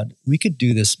like, Todd, we could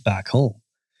do this back home.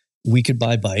 We could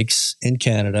buy bikes in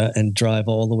Canada and drive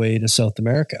all the way to South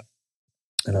America.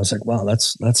 And I was like, wow,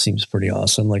 that seems pretty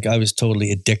awesome. Like I was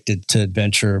totally addicted to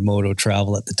adventure moto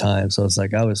travel at the time. So I was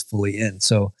like, I was fully in.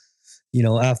 So,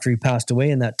 after he passed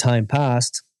away and that time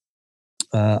passed,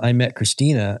 I met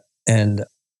Christina, and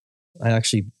I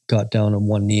actually got down on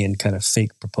one knee and kind of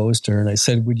fake proposed to her. And I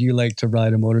said, would you like to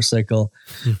ride a motorcycle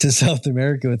to South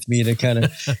America with me to kind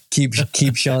of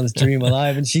keep Sean's dream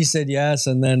alive? And she said yes.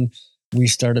 And then we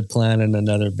started planning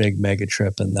another big mega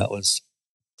trip. And that was,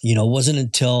 it wasn't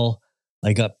until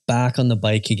I got back on the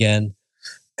bike again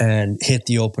and hit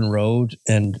the open road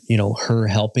and, her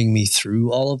helping me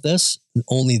through all of this. And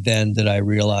only then did I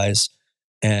realize,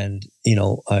 and,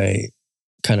 I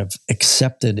kind of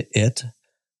accepted it.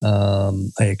 I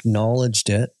acknowledged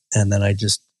it, and then I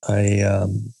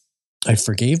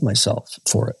forgave myself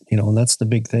for it, and that's the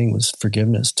big thing, was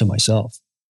forgiveness to myself.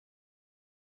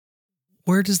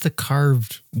 Where does the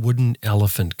carved wooden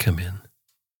elephant come in?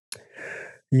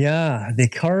 Yeah, the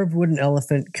carved wooden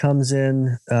elephant comes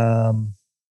in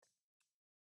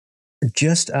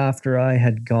just after I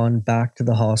had gone back to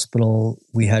the hospital.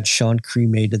 We had Sean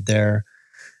cremated there,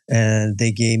 and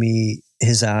they gave me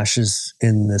his ashes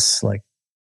in this like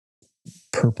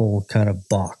purple kind of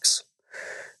box.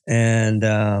 And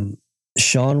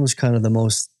Sean was kind of the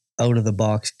most out of the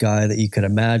box guy that you could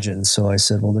imagine. So I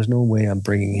said, well, there's no way I'm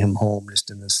bringing him home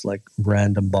just in this like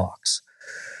random box.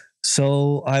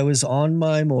 So I was on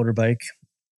my motorbike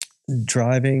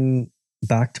driving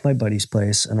back to my buddy's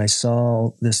place, and I saw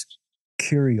this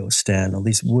curio stand, all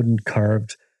these wooden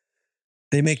carved.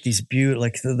 They make these beautiful,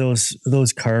 like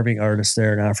those carving artists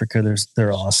there in Africa.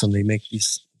 They're awesome. They make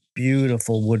these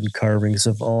beautiful wooden carvings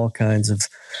of all kinds of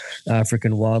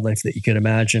African wildlife that you can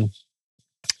imagine.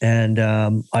 And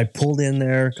I pulled in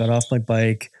there, got off my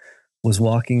bike, was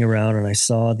walking around, and I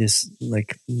saw this,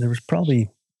 like, there was probably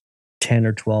 10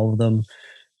 or 12 of them.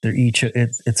 They're each,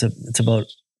 it's about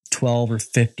 12 or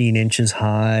 15 inches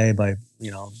high by,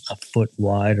 a foot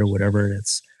wide or whatever.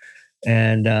 It's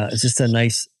just a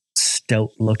nice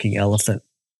stout looking elephant.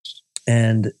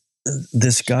 And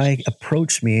this guy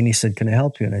approached me and he said, can I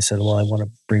help you? And I said, well, I want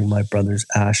to bring my brother's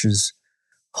ashes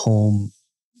home,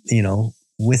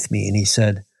 with me. And he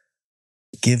said,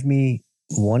 give me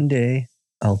one day.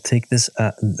 I'll take this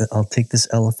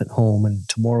elephant home, and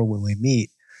tomorrow when we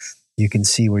meet, you can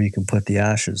see where you can put the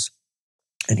ashes.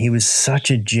 And he was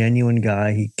such a genuine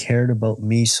guy. He cared about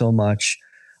me so much.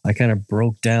 I kind of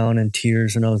broke down in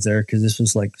tears when I was there, because this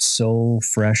was like so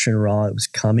fresh and raw. It was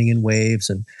coming in waves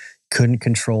and couldn't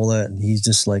control it. And he's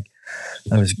just like,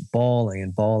 I was bawling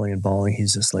and bawling and bawling.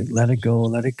 He's just like, let it go,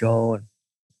 let it go. And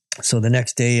so the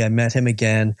next day I met him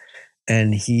again,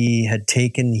 and he had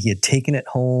taken it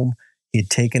home. He had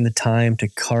taken the time to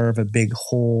carve a big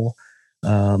hole,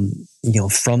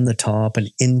 from the top and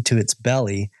into its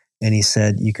belly. And he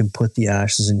said, you can put the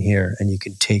ashes in here and you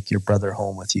can take your brother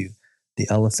home with you. The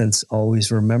elephants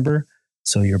always remember.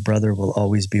 So your brother will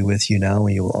always be with you now,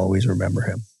 and you will always remember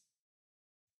him.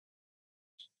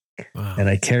 Wow. And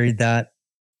I carried that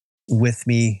with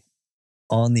me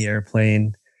on the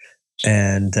airplane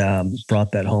and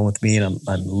brought that home with me. And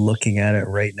I'm looking at it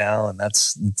right now. And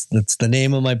that's the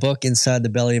name of my book, Inside the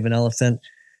Belly of an Elephant.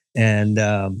 And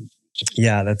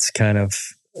that's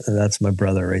my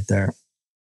brother right there.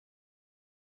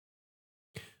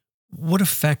 What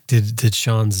effect did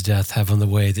Sean's death have on the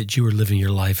way that you were living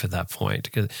your life at that point?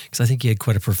 Because I think you had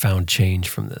quite a profound change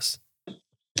from this.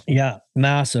 Yeah,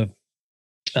 massive.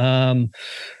 I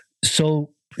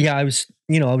was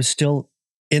still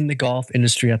in the golf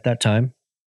industry at that time,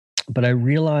 but I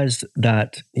realized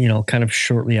that, kind of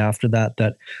shortly after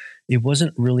that it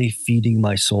wasn't really feeding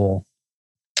my soul.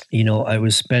 I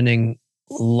was spending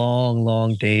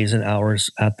long days and hours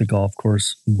at the golf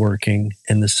course working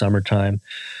in the summertime,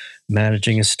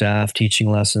 managing a staff, teaching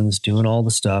lessons, doing all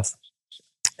the stuff.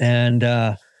 And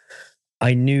I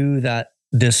knew that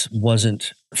this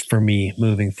wasn't for me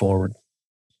moving forward.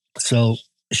 So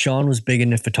Sean was big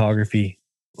into photography,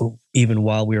 even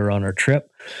while we were on our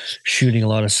trip, shooting a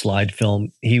lot of slide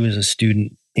film. He was a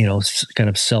student, kind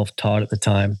of self-taught at the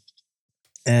time.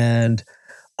 And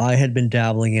I had been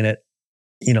dabbling in it,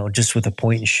 just with a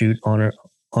point and shoot on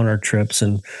our trips.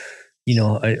 And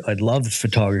I loved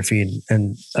photography,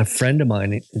 and a friend of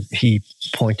mine, he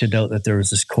pointed out that there was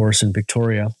this course in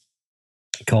Victoria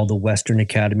called the Western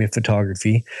Academy of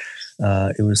Photography.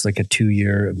 It was like a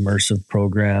 2-year immersive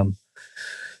program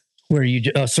where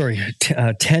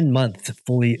 10-month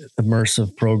fully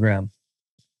immersive program.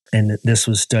 And this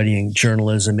was studying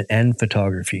journalism and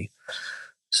photography.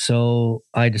 So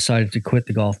I decided to quit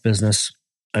the golf business.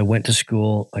 I went to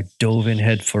school. I dove in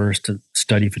head first to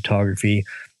study photography.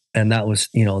 And that was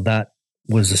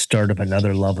the start of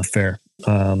another love affair.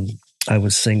 I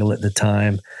was single at the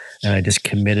time, and I just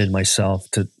committed myself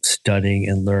to studying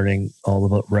and learning all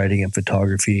about writing and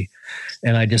photography,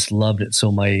 and I just loved it.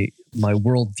 So my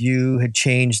worldview had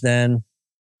changed then.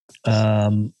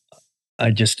 I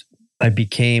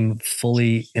became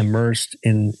fully immersed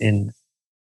in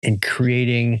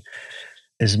creating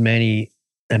as many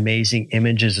amazing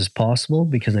images as possible,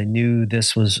 because I knew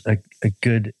this was a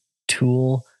good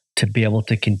tool to be able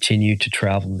to continue to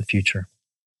travel in the future.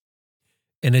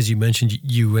 And as you mentioned,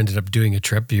 you ended up doing a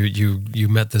trip. You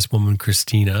met this woman,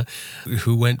 Christina,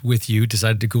 who went with you,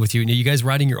 decided to go with you. And you guys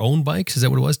riding your own bikes? Is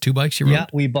that what it was? 2 bikes you rode? Yeah,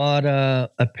 we bought a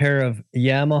pair of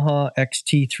Yamaha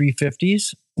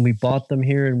XT350s. We bought them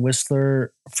here in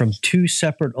Whistler from 2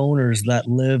 separate owners that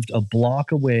lived a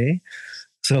block away.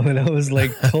 So that was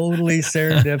like totally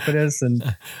serendipitous.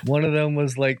 And one of them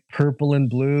was like purple and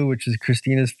blue, which is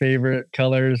Christina's favorite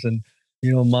colors. And,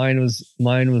 mine was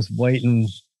white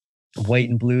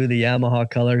and blue, the Yamaha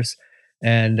colors.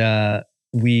 And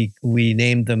we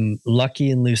named them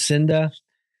Lucky and Lucinda.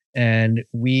 And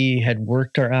we had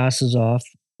worked our asses off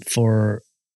for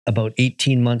about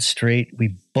 18 months straight.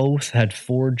 We both had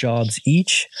 4 jobs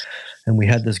each. And we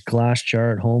had this glass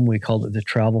jar at home. We called it the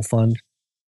travel fund.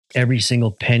 Every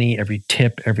single penny, every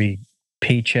tip, every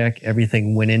paycheck,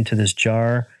 everything went into this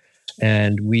jar.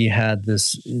 And we had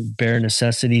this bare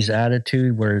necessities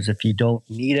attitude, whereas if you don't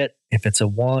need it, if it's a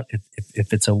want,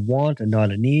 if it's a want and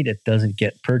not a need, it doesn't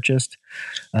get purchased.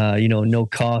 No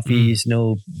coffees,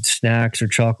 no snacks or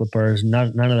chocolate bars,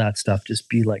 none of that stuff. Just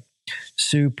be like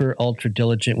super ultra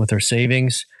diligent with our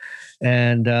savings.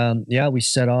 And we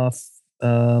set off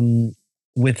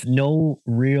with no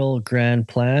real grand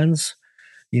plans.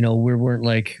 We weren't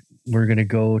like, we're going to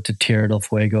go to Tierra del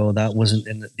Fuego. That wasn't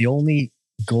the only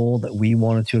goal that we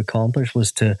wanted to accomplish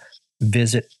was to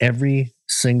visit every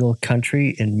single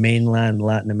country in mainland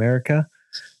Latin America.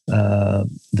 All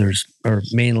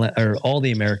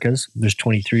the Americas. There's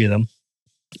 23 of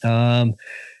them.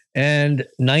 And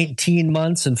 19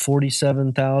 months and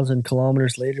 47,000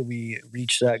 kilometers later, we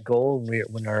reached that goal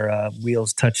when our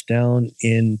wheels touched down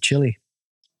in Chile.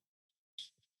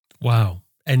 Wow.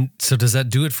 And so does that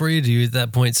do it for you? Do you at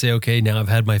that point say, okay, now I've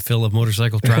had my fill of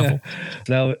motorcycle travel?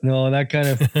 No, that kind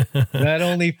of, that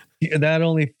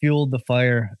only fueled the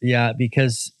fire. Yeah.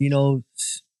 Because,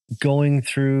 going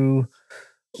through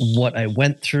what I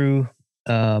went through,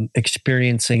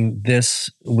 experiencing this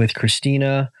with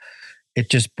Christina, it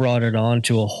just brought it on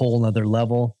to a whole nother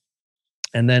level.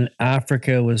 And then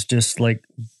Africa was just like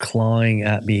clawing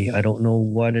at me. I don't know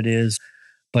what it is,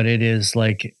 but it is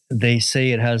like, they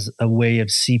say it has a way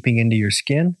of seeping into your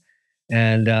skin.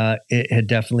 And it had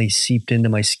definitely seeped into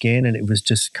my skin, and it was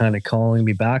just kind of calling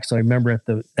me back. So I remember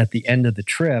at the end of the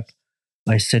trip,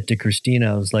 I said to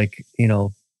Christina, I was like,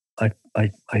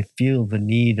 I feel the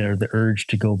need or the urge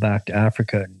to go back to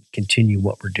Africa and continue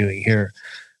what we're doing here.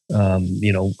 Are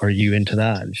you into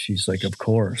that? And she's like, of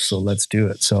course. So let's do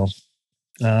it. So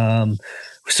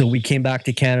we came back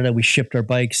to Canada. We shipped our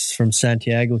bikes from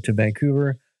Santiago to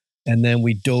Vancouver, and then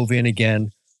we dove in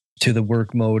again to the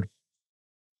work mode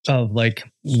of like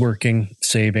working,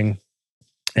 saving,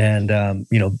 and,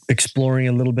 exploring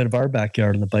a little bit of our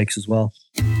backyard on the bikes as well.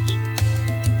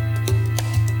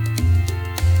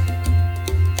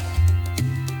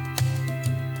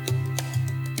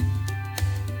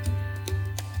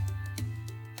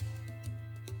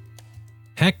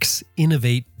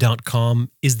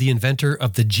 HexInnovate.com is the inventor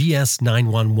of the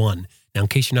GS911. Now, in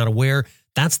case you're not aware,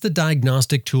 that's the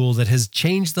diagnostic tool that has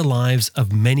changed the lives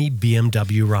of many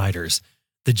BMW riders.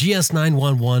 The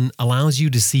GS911 allows you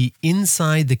to see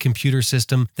inside the computer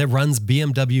system that runs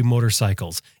BMW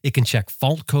motorcycles. It can check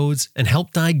fault codes and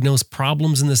help diagnose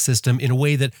problems in the system in a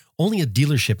way that only a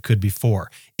dealership could before.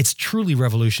 It's truly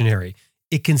revolutionary.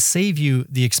 It can save you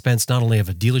the expense not only of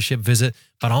a dealership visit,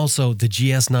 but also the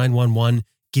GS911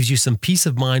 gives you some peace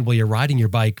of mind while you're riding your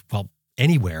bike,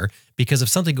 anywhere, because if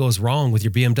something goes wrong with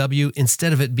your BMW,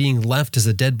 instead of it being left as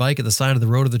a dead bike at the side of the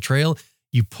road or the trail,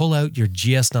 you pull out your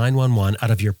GS911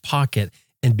 out of your pocket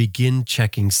and begin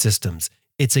checking systems.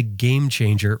 It's a game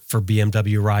changer for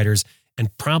BMW riders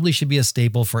and probably should be a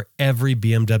staple for every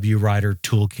BMW rider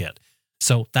toolkit.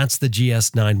 So that's the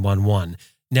GS911.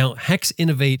 Now, Hex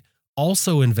Innovate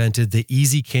also invented the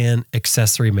EasyCan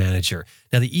accessory manager.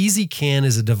 Now, the EasyCan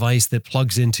is a device that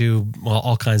plugs into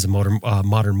all kinds of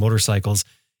modern motorcycles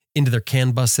into their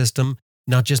CAN bus system,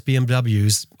 not just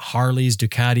BMWs, Harleys,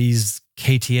 Ducatis,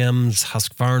 KTMs,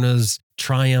 Husqvarnas,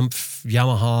 Triumph,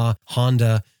 Yamaha,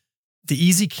 Honda. The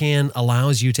EasyCan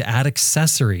allows you to add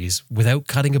accessories without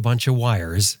cutting a bunch of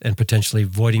wires and potentially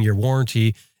voiding your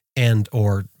warranty and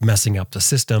or messing up the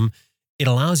system. It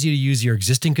allows you to use your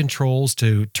existing controls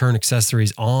to turn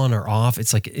accessories on or off.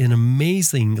 It's like an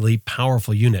amazingly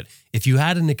powerful unit. If you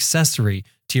had an accessory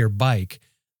to your bike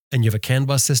and you have a CAN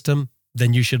bus system,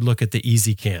 then you should look at the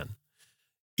EasyCAN.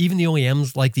 Even the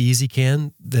OEMs like the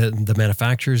EasyCAN, the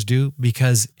manufacturers do,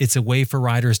 because it's a way for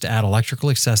riders to add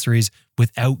electrical accessories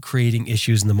without creating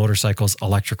issues in the motorcycle's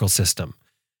electrical system.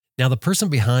 Now, the person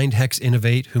behind Hex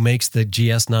Innovate, who makes the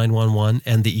GS911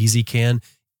 and the EasyCAN,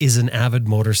 is an avid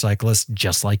motorcyclist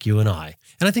just like you and I.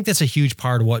 And I think that's a huge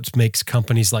part of what makes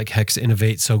companies like Hex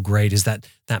Innovate so great, is that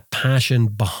passion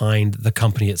behind the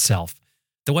company itself.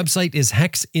 The website is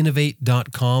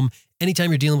hexinnovate.com.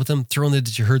 Anytime you're dealing with them, throw in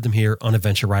that you heard them here on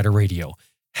Adventure Rider Radio.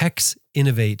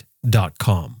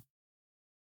 hexinnovate.com.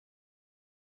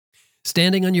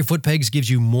 Standing on your foot pegs gives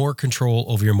you more control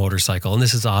over your motorcycle, and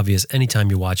this is obvious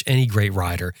anytime you watch any great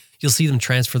rider. You'll see them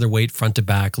transfer their weight front to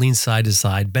back, lean side to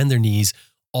side, bend their knees,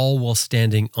 all while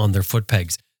standing on their foot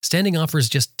pegs. Standing offers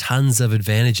just tons of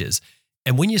advantages.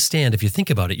 And when you stand, if you think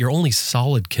about it, your only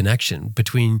solid connection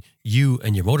between you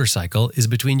and your motorcycle is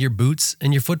between your boots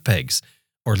and your foot pegs,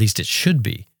 or at least it should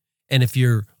be. And if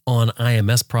you're on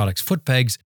IMS products foot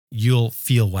pegs, you'll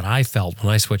feel what I felt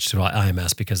when I switched to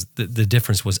IMS, because the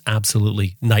difference was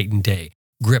absolutely night and day.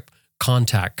 Grip,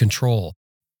 contact, control,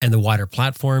 and the wider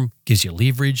platform gives you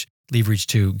leverage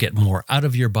to get more out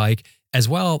of your bike. As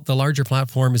well, the larger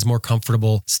platform is more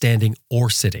comfortable standing or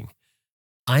sitting.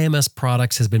 IMS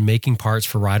Products has been making parts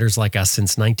for riders like us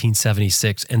since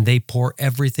 1976, and they pour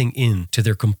everything into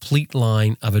their complete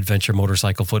line of adventure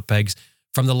motorcycle foot pegs,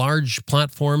 from the large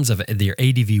platforms of their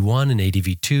ADV1 and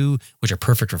ADV2, which are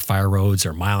perfect for fire roads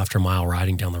or mile after mile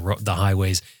riding down the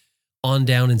highways, on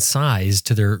down in size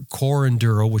to their Core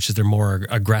Enduro, which is their more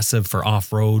aggressive for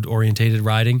off-road orientated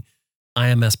riding.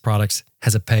 IMS Products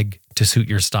has a peg to suit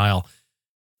your style.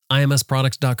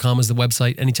 IMSproducts.com is the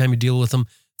website. Anytime you deal with them,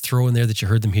 throw in there that you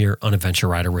heard them here on Adventure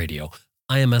Rider Radio.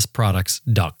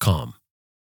 IMSproducts.com.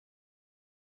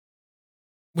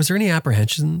 Was there any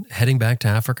apprehension heading back to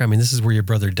Africa? I mean, this is where your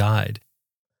brother died.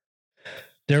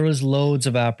 There was loads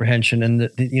of apprehension, and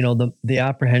the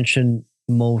apprehension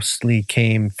mostly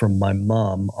came from my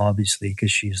mom, obviously,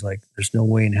 because she's like, "There's no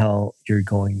way in hell you're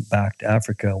going back to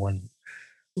Africa when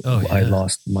I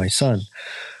lost my son."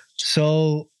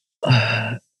 So,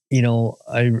 I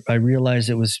realized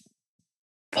it was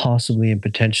possibly and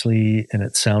potentially, and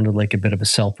it sounded like a bit of a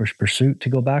selfish pursuit to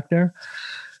go back there.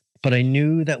 But I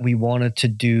knew that we wanted to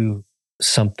do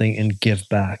something and give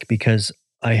back, because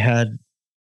I had,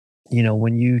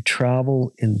 when you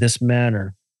travel in this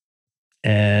manner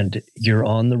and you're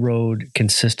on the road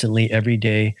consistently every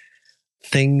day,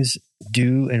 things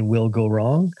do and will go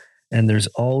wrong. And there's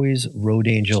always road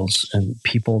angels and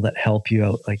people that help you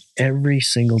out, like every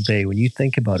single day. When you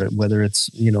think about it, whether it's,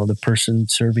 the person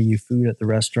serving you food at the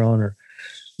restaurant, or,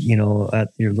 at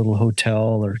your little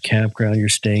hotel or campground you're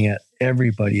staying at,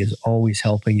 everybody is always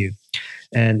helping you.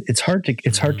 And it's hard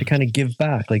to kind of give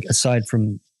back, like aside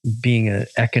from being an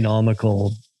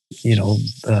economical,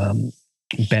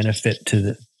 benefit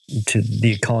to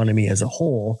the economy as a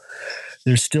whole.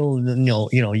 There's still,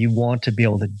 you want to be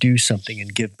able to do something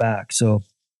and give back. So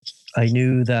I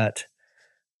knew that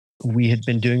we had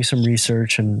been doing some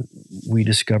research, and we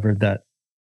discovered that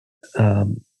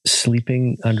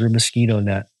sleeping under a mosquito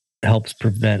net helps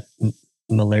prevent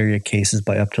malaria cases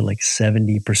by up to like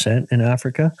 70% in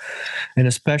Africa, and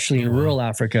especially in rural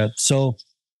Africa. So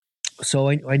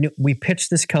I knew, we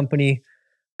pitched this company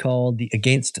called the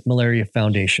Against Malaria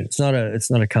Foundation. It's not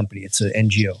a company, it's an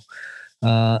NGO.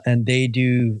 And they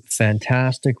do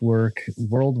fantastic work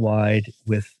worldwide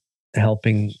with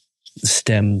helping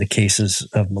stem the cases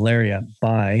of malaria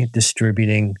by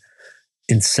distributing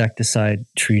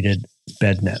insecticide-treated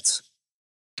bed nets.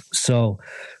 So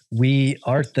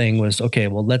our thing was, okay,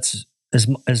 well, let's,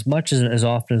 as much as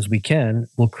often as we can,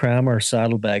 we'll cram our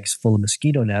saddlebags full of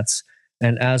mosquito nets.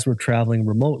 And as we're traveling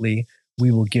remotely,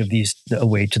 we will give these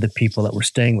away to the people that we're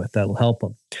staying with. That'll help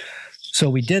them. So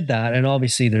we did that. And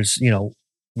obviously there's,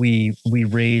 we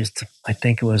raised, I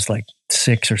think it was like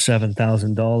 $6,000 or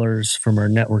 $7,000 from our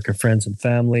network of friends and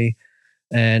family.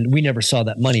 And we never saw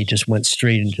that money, just went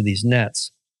straight into these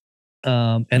nets.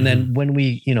 And then when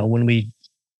we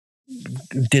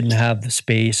didn't have the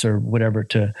space or whatever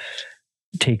to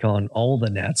take on all the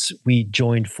nets, we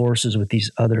joined forces with these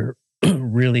other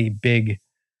really big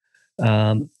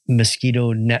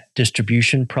mosquito net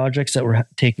distribution projects that were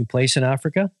taking place in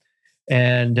Africa.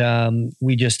 And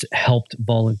we just helped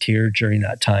volunteer during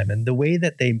that time. And the way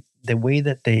that they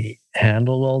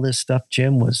handled all this stuff,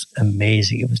 Jim, was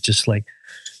amazing. It was just like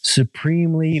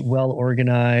supremely well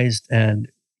organized. And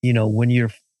when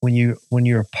you're when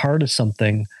you're a part of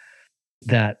something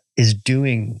that is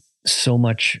doing so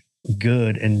much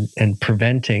good and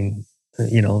preventing,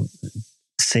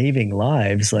 saving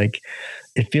lives, like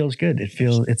it feels good.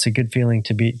 It's a good feeling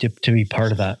to be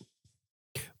part of that.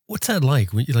 What's that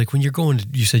like? When you're going to,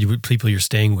 you said people you're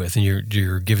staying with and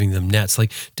you're giving them nets.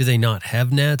 Like, do they not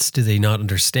have nets? Do they not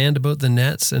understand about the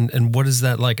nets? And what is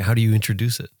that like? How do you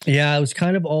introduce it? Yeah, it was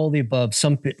kind of all the above.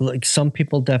 Some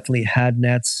people definitely had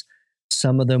nets.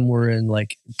 Some of them were in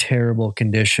like terrible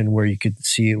condition where you could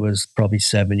see it was probably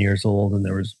 7 years old and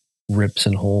there was rips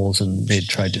and holes and they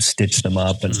tried to stitch them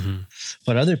up. And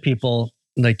but other people,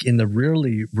 like in the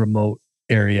really remote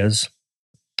areas,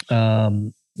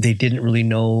 they didn't really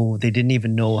know. They didn't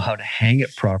even know how to hang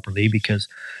it properly, because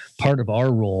part of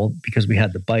our role, because we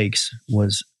had the bikes,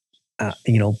 was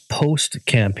post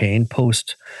campaign,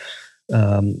 post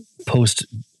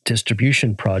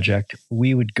distribution project,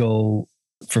 we would go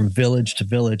from village to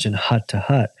village and hut to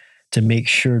hut to make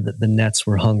sure that the nets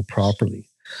were hung properly.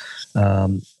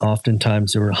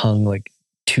 Oftentimes they were hung like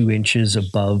 2 inches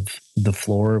above the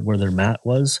floor where their mat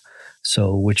was,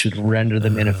 so which would render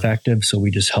them ineffective. So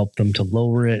we just helped them to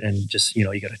lower it, and just, you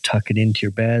got to tuck it into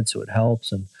your bed so it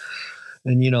helps. And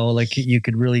like you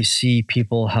could really see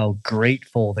people how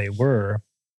grateful they were.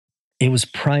 It was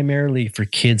primarily for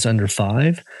kids under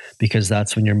 5, because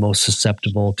that's when you're most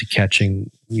susceptible to catching,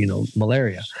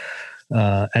 malaria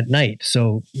at night.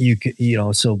 So you could,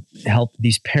 so help.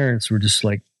 These parents were just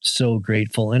like so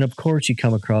grateful. And of course you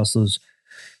come across those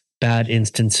bad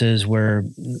instances where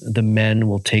the men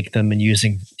will take them and use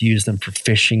them for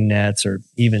fishing nets, or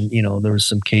even, there was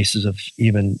some cases of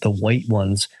even the white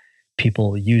ones,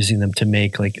 people using them to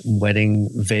make like wedding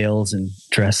veils and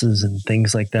dresses and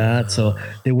things like that. So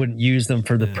they wouldn't use them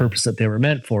for the purpose that they were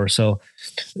meant for. So,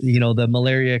 the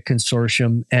Malaria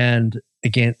Consortium and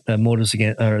the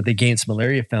Against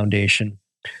Malaria Foundation,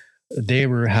 they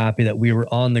were happy that we were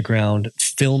on the ground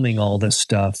filming all this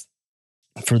stuff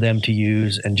for them to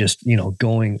use, and just,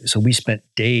 going. So we spent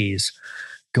days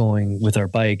going with our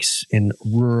bikes in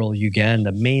rural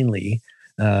Uganda, mainly,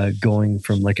 going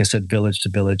from, like I said, village to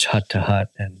village, hut to hut,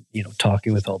 and,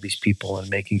 talking with all these people and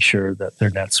making sure that their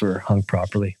nets were hung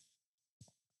properly.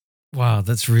 Wow,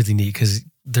 that's really neat, because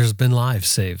there's been lives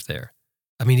saved there.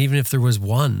 I mean, even if there was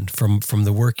one from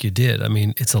the work you did, I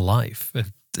mean, it's a life.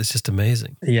 It's just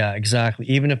amazing. Yeah, exactly.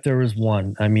 Even if there was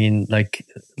one, I mean, like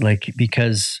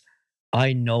because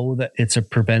I know that it's a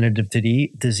preventative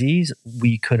disease,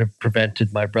 we could have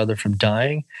prevented my brother from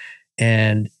dying.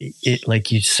 And it,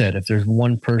 like you said, if there's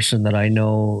one person that I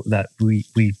know that we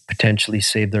potentially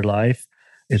saved their life,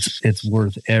 it's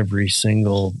worth every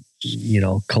single,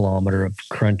 kilometer of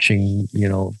crunching,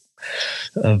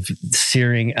 of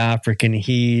searing African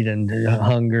heat and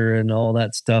hunger and all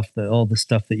that stuff, all the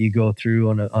stuff that you go through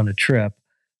on a trip.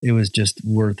 It was just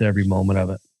worth every moment of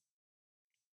it.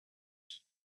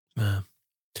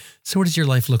 So what does your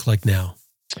life look like now?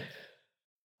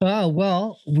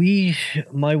 Well,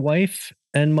 my wife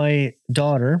and my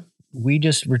daughter, we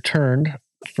just returned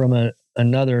from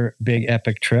another big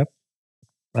epic trip.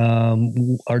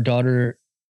 Our daughter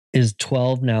is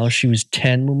 12 now. She was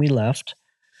 10 when we left.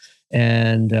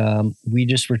 And we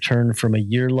just returned from a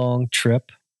year-long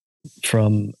trip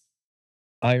from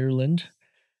Ireland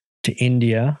to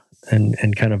India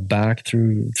and kind of back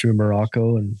through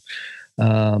Morocco. And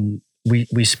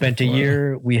we spent a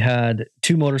year. We had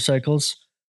 2 motorcycles,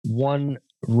 one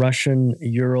Russian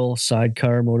Ural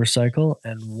sidecar motorcycle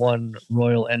and one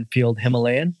Royal Enfield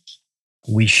Himalayan.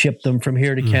 We shipped them from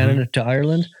here to Canada to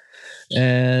Ireland.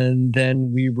 And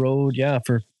then we rode,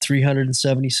 for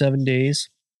 377 days,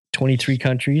 29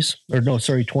 countries.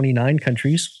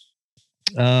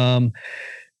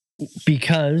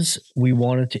 Because we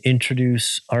wanted to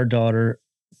introduce our daughter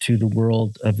to the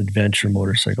world of adventure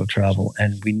motorcycle travel.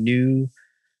 And we knew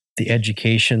the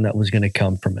education that was going to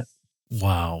come from it.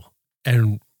 Wow.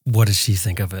 And what does she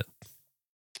think of it?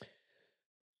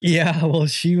 Yeah, well,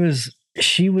 she was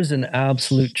an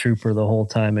absolute trooper the whole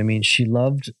time. I mean, she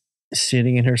loved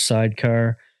sitting in her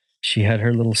sidecar. She had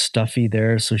her little stuffy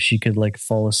there so she could like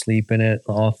fall asleep in it.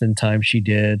 Oftentimes she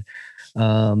did.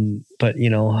 But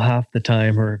half the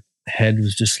time her head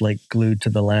was just like glued to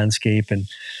the landscape, and,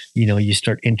 you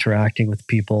start interacting with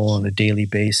people on a daily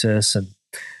basis, and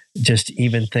just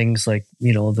even things like,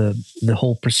 the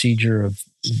whole procedure of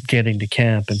getting to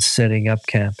camp and setting up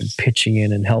camp and pitching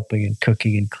in and helping and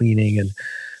cooking and cleaning and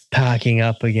packing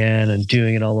up again and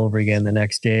doing it all over again the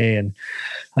next day. And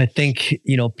I think,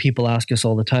 people ask us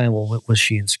all the time, well, was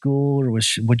she in school, or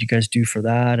what'd you guys do for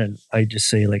that? And I just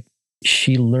say, like,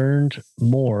 she learned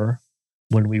more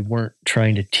when we weren't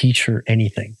trying to teach her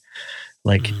anything.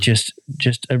 Like just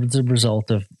as a result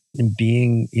of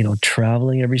being,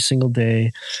 traveling every single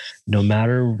day, no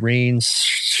matter rain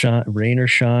or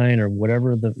shine or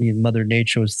whatever the Mother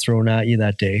Nature was thrown at you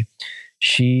that day,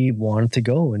 she wanted to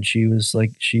go, and she was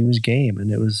game.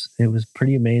 And it was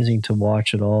pretty amazing to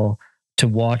watch it all, to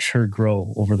watch her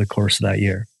grow over the course of that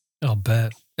year. I'll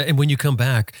bet. And when you come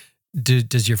back,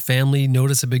 does your family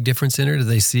notice a big difference in her? Do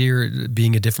they see her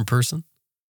being a different person?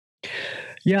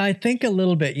 Yeah, I think a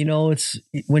little bit. It's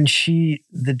when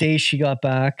the day she got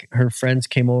back, her friends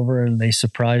came over and they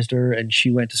surprised her, and she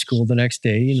went to school the next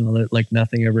day, like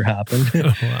nothing ever happened.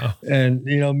 Oh, wow. And,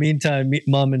 meantime,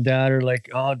 mom and dad are like,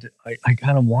 oh, I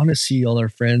kind of want to see all our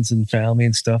friends and family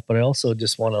and stuff, but I also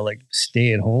just want to like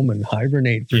stay at home and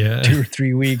hibernate for 2 or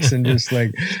 3 weeks and just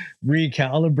like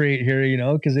recalibrate here,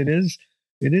 because it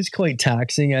is quite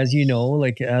taxing, as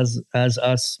like as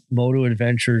us moto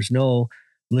adventurers know.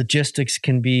 Logistics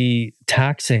can be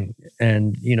taxing,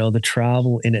 and the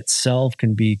travel in itself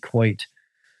can be quite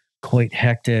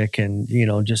hectic, and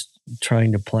just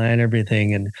trying to plan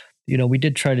everything. And we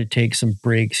did try to take some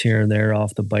breaks here and there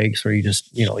off the bikes where you just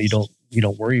you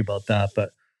don't worry about that.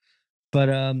 But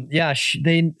yeah,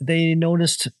 they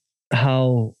noticed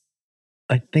how,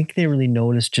 I think they really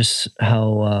noticed just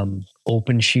how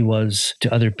open she was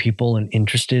to other people and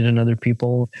interested in other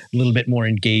people, a little bit more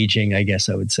engaging, I guess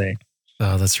I would say.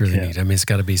 Oh, that's really neat. I mean, it's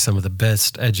got to be some of the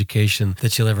best education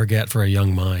that you'll ever get for a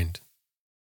young mind.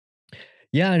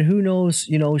 Yeah, and who knows,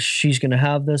 she's going to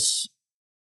have this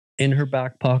in her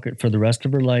back pocket for the rest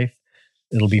of her life.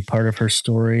 It'll be part of her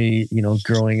story,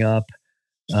 growing up,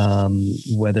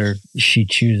 whether she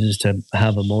chooses to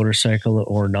have a motorcycle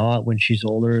or not when she's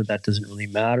older, that doesn't really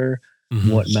matter. Mm-hmm.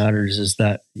 What matters is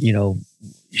that,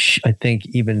 I think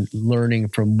even learning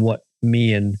from what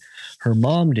me and her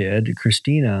mom did,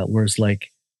 Christina, was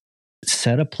like,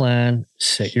 set a plan,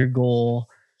 set your goal,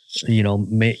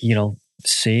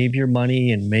 save your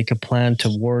money and make a plan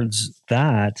towards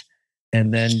that.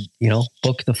 And then,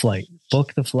 book the flight.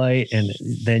 And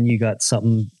then you got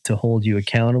something to hold you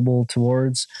accountable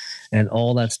towards and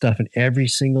all that stuff. And every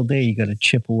single day you got to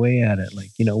chip away at it.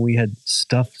 Like, we had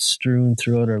stuff strewn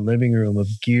throughout our living room of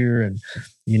gear, and,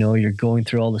 you're going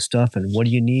through all the stuff and what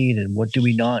do you need and what do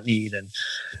we not need?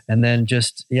 And then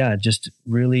just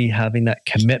really having that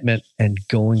commitment and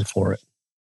going for it.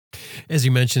 As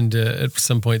you mentioned at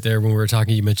some point there when we were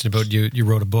talking, you mentioned about you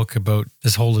wrote a book about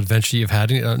this whole adventure you've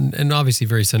had, and obviously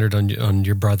very centered on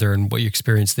your brother and what you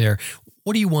experienced there.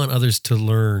 What do you want others to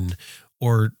learn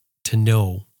or to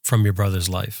know from your brother's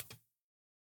life?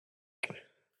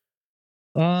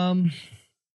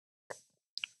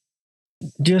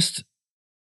 Just,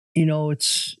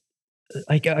 it's,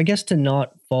 I guess, to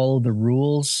not follow the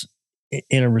rules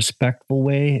in a respectful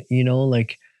way,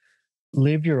 like,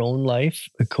 live your own life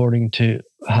according to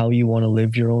how you want to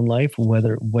live your own life,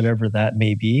 whatever that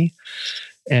may be.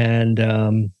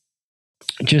 And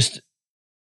just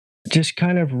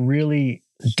kind of really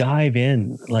dive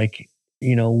in. Like,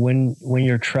 when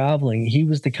you're traveling, he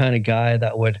was the kind of guy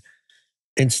that would,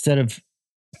 instead of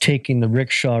taking the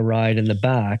rickshaw ride in the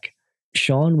back,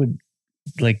 Sean would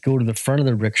like go to the front of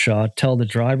the rickshaw, tell the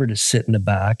driver to sit in the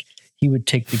back. He would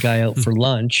take the guy out for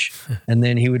lunch, and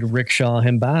then he would rickshaw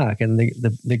him back. And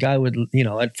the guy would,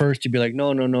 at first he'd be like,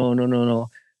 no.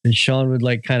 And Sean would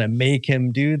like kind of make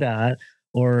him do that,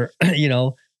 or,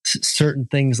 certain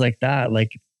things like that.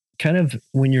 Like, kind of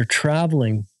when you're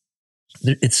traveling,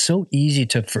 it's so easy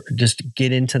to just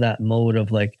get into that mode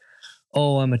of like,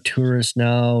 oh, I'm a tourist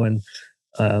now. And,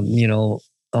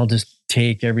 I'll just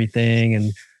take everything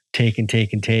and take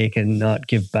and not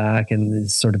give back in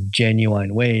this sort of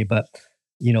genuine way. But,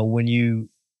 when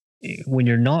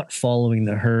you're not following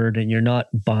the herd and you're not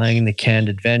buying the canned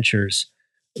adventures,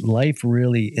 life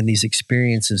really, and these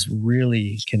experiences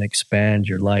really can expand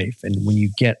your life. And when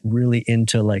you get really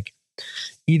into like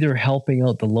either helping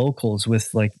out the locals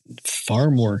with like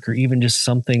farm work, or even just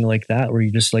something like that, where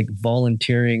you're just like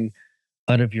volunteering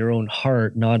out of your own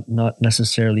heart, not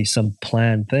necessarily some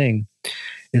planned thing.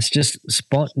 It's just,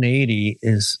 spontaneity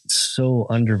is so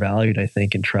undervalued, I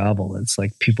think, in travel. It's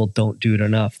like people don't do it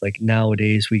enough. Like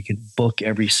nowadays we can book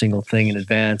every single thing in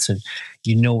advance and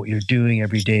what you're doing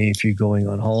every day if you're going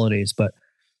on holidays. But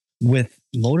with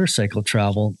motorcycle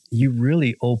travel, you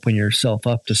really open yourself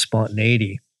up to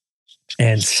spontaneity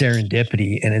and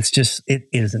serendipity. And it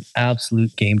is an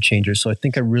absolute game changer. So I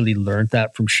think I really learned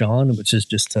that from Sean, which is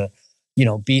just to,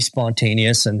 be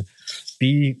spontaneous and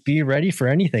be ready for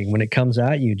anything. When it comes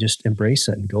at you, just embrace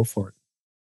it and go for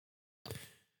it.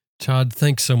 Todd,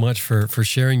 thanks so much for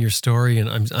sharing your story, and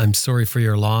I'm sorry for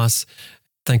your loss.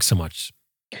 Thanks so much.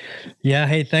 Yeah.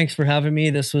 Hey, thanks for having me.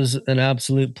 This was an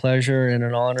absolute pleasure and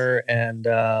an honor, and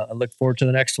I look forward to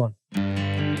the next one.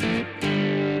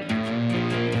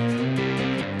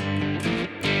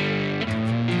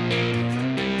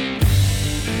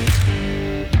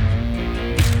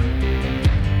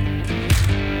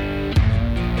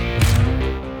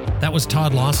 That was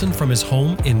Todd Lawson from his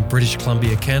home in British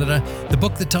Columbia, Canada. The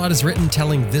book that Todd has written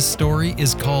telling this story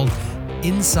is called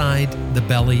Inside the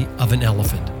Belly of an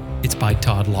Elephant. It's by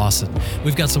Todd Lawson.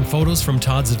 We've got some photos from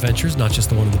Todd's adventures, not just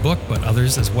the one in the book, but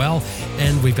others as well.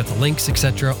 And we've got the links,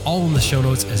 etc., all in the show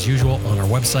notes as usual on our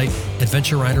website,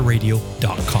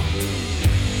 adventureriderradio.com.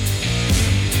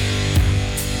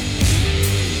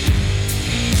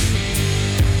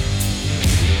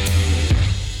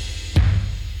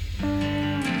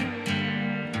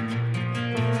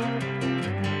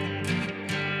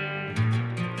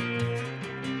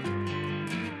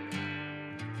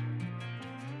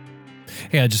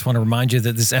 Hey, I just want to remind you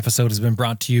that this episode has been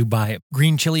brought to you by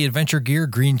Green Chili Adventure Gear,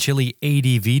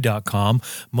 greenchiliadv.com,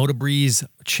 Motobreeze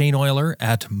Chain Oiler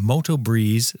at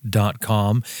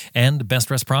motobreeze.com, and Best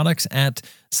Rest Products at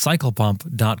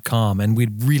cyclepump.com. And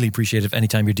we'd really appreciate it if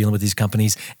anytime you're dealing with these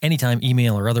companies, anytime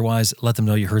email or otherwise, let them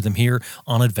know you heard them here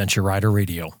on Adventure Rider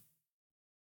Radio.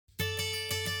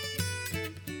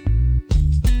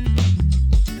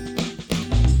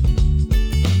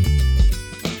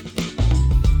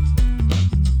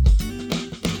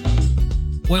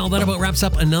 Well, that about wraps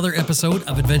up another episode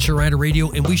of Adventure Rider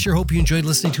Radio, and we sure hope you enjoyed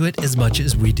listening to it as much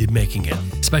as we did making it.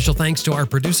 Special thanks to our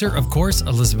producer, of course,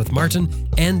 Elizabeth Martin,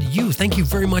 and you. Thank you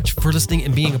very much for listening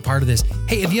and being a part of this.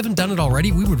 Hey, if you haven't done it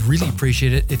already, we would really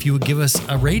appreciate it if you would give us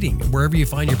a rating wherever you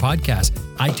find your podcast,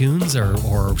 iTunes or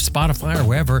Spotify or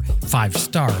wherever.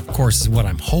 5-star, of course, is what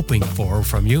I'm hoping for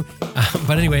from you.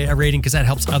 But anyway, a rating, because that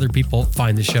helps other people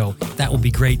find the show. That would be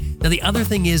great. Now, the other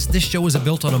thing is this show is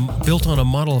built on a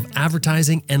model of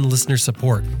advertising and listener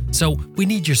support. So we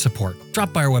need your support.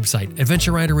 Drop by our website,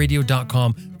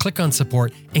 adventureriderradio.com, click on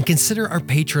support, and consider our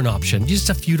patron option.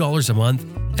 Just a few dollars a month.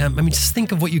 Just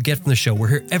think of what you get from the show. We're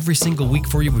here every single week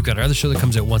for you. We've got our other show that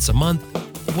comes out once a month.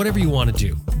 Whatever you want to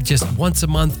do, just once a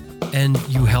month, and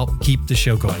you help keep the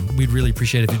show going. We'd really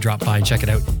appreciate it if you drop by and check it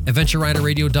out.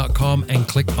 adventureriderradio.com and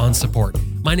click on support.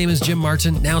 My name is Jim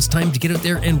Martin. Now it's time to get out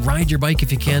there and ride your bike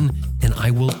if you can, and I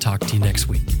will talk to you next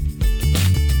week.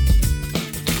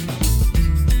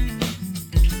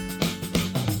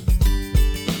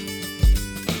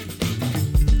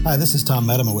 Hi, this is Tom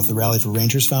Medema with the Rally for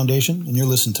Rangers Foundation, and you're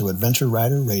listening to Adventure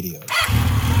Rider Radio.